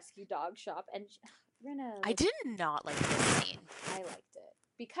LVP rescue dog shop, and Rinna. I did not like this scene. I liked it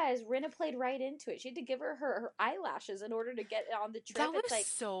because Rinna played right into it. She had to give her eyelashes in order to get on the trip. That was like,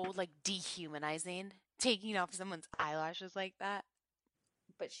 so like dehumanizing, taking off someone's eyelashes like that.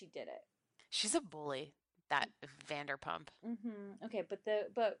 But she did it. She's a bully, that Vanderpump. Mm-hmm. Okay, but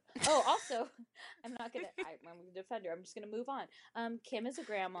also, I'm gonna defend her. I'm just gonna move on. Kim is a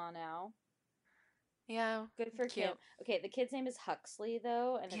grandma now. Yeah. Good for Kim. Okay, the kid's name is Huxley,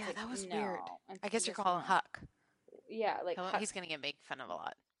 though. And yeah, it's like, that was no, weird. I guess you're calling Huck. Yeah, like he's going to get made fun of a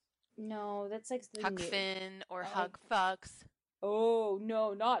lot. No, that's like the Huck Finn or Hug Fucks. Oh,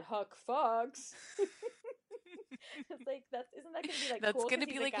 no, not Huck Fucks. It's like, isn't that going to be like that's cool? That's going to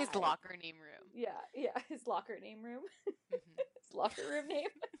be like his locker name room. Yeah, his locker name room. His locker room name.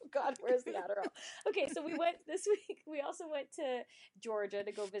 Oh God, where's the Adderall? Okay, so we went this week. We also went to Georgia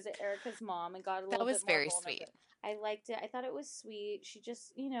to go visit Erica's mom and got a little bit more. That was very sweet. I liked it. I thought it was sweet. She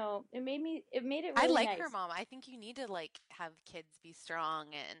just, it made it really nice. I like her mom. I think you need to like have kids be strong,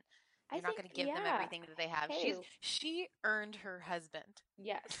 and you're not going to give them everything that they have. Hey. She earned her husband.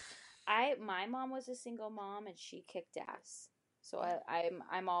 Yes. My mom was a single mom, and she kicked ass. So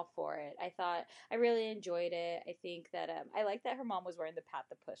I'm all for it. I really enjoyed it. I think that I like that her mom was wearing the Pat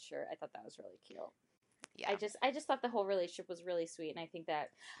the Puss shirt. I thought that was really cute. Yeah. I just thought the whole relationship was really sweet, and I think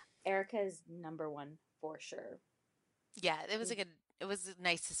that Erica is number one for sure. Yeah, it was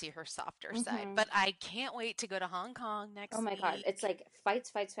nice to see her softer side. But I can't wait to go to Hong Kong next week. Oh my God. It's like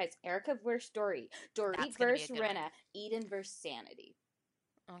fights. Erica versus Dorit. Dorit versus Rinna. Eden versus Sanity.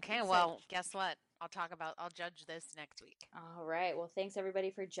 Okay, well, guess what? I'll judge this next week. All right. Well, thanks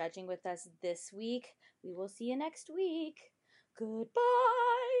everybody for judging with us this week. We will see you next week.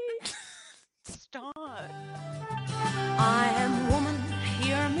 Goodbye. Stop. I am woman,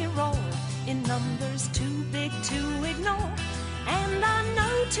 hear me roar, in numbers too big to ignore, and I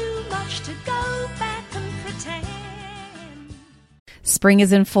know too much to go back and pretend. Spring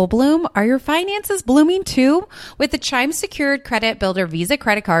is in full bloom. Are your finances blooming too? With the Chime Secured Credit Builder Visa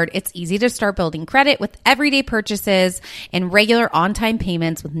Credit Card, it's easy to start building credit with everyday purchases and regular on-time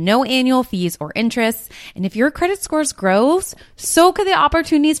payments with no annual fees or interest. And if your credit scores grows, so could the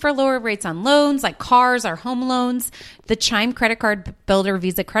opportunities for lower rates on loans like cars or home loans. The Chime Credit Card Builder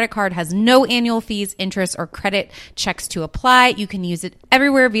Visa Credit Card has no annual fees, interest, or credit checks to apply. You can use it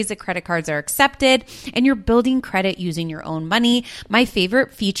everywhere Visa credit cards are accepted, and you're building credit using your own money. My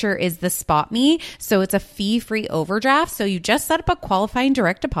favorite feature is the Spot Me. So it's a fee-free overdraft. So you just set up a qualifying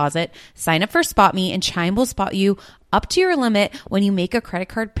direct deposit, sign up for Spot Me, and Chime will spot you up to your limit when you make a credit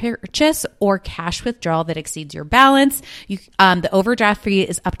card purchase or cash withdrawal that exceeds your balance. The overdraft fee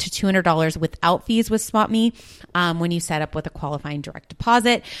is up to $200 without fees with SpotMe when you set up with a qualifying direct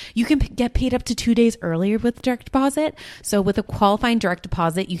deposit. You can get paid up to 2 days earlier with direct deposit. So with a qualifying direct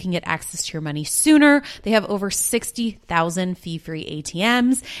deposit, you can get access to your money sooner. They have over 60,000 fee-free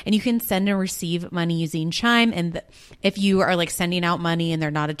ATMs, and you can send and receive money using Chime. And if you are like sending out money and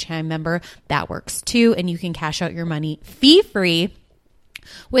they're not a Chime member, that works too. And you can cash out your money fee-free.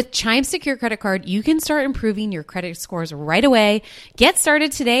 With Chime Secure Credit Card, you can start improving your credit scores right away. Get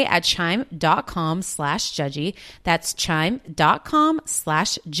started today at chime.com/judgy. That's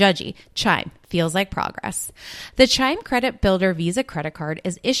chime.com/judgy. Chime feels like progress. The Chime Credit Builder Visa Credit Card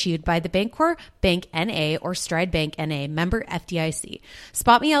is issued by the Bancorp Bank N.A. or Stride Bank N.A. member FDIC.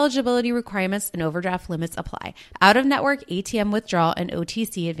 Spot Me eligibility requirements and overdraft limits apply. Out-of-network ATM withdrawal and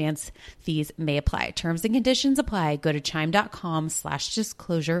OTC advance fees may apply. Terms and conditions apply. Go to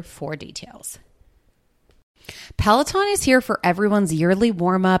chime.com/disclosure for details. Peloton is here for everyone's yearly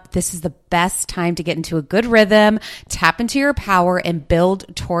warm-up. This is the best time to get into a good rhythm, tap into your power, and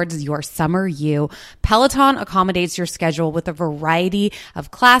build towards your summer you. Peloton accommodates your schedule with a variety of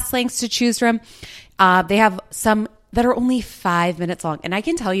class lengths to choose from. They have some that are only 5 minutes long. And I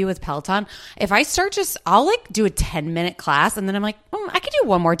can tell you with Peloton, if I start I'll like do a 10-minute class and then I'm like, I could do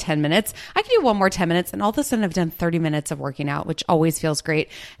one more 10 minutes. I could do one more 10 minutes. And all of a sudden I've done 30 minutes of working out, which always feels great.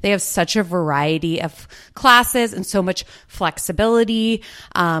 They have such a variety of classes and so much flexibility.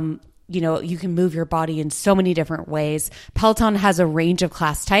 you can move your body in so many different ways. Peloton has a range of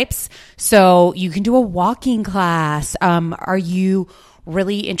class types. So you can do a walking class. Are you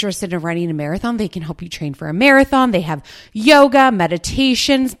really interested in running a marathon? They can help you train for a marathon. They have yoga,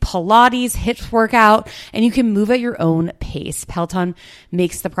 meditations, Pilates, HIIT workout, and you can move at your own pace. Peloton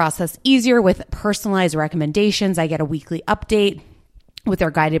makes the process easier with personalized recommendations. I get a weekly update with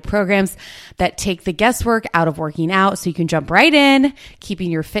their guided programs that take the guesswork out of working out so you can jump right in,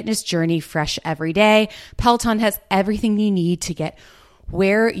 keeping your fitness journey fresh every day. Peloton has everything you need to get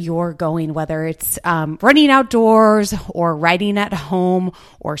where you're going, whether it's running outdoors or riding at home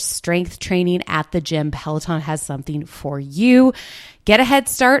or strength training at the gym. Peloton has something for you. Get a head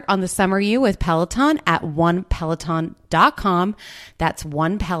start on the summer you with Peloton at onepeloton.com. That's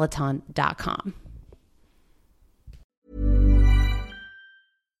onepeloton.com.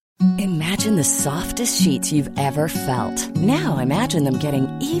 Imagine the softest sheets you've ever felt. Now imagine them getting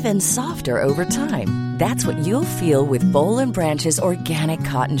even softer over time. That's what you'll feel with Boll & Branch's organic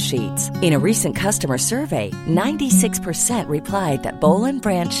cotton sheets. In a recent customer survey, 96% replied that Boll &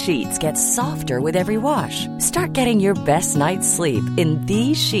 Branch sheets get softer with every wash. Start getting your best night's sleep in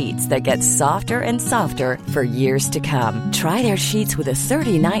these sheets that get softer and softer for years to come. Try their sheets with a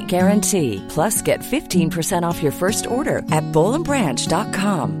 30-night guarantee. Plus, get 15% off your first order at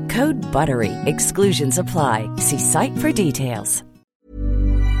bollandbranch.com. Code BUTTERY. Exclusions apply. See site for details.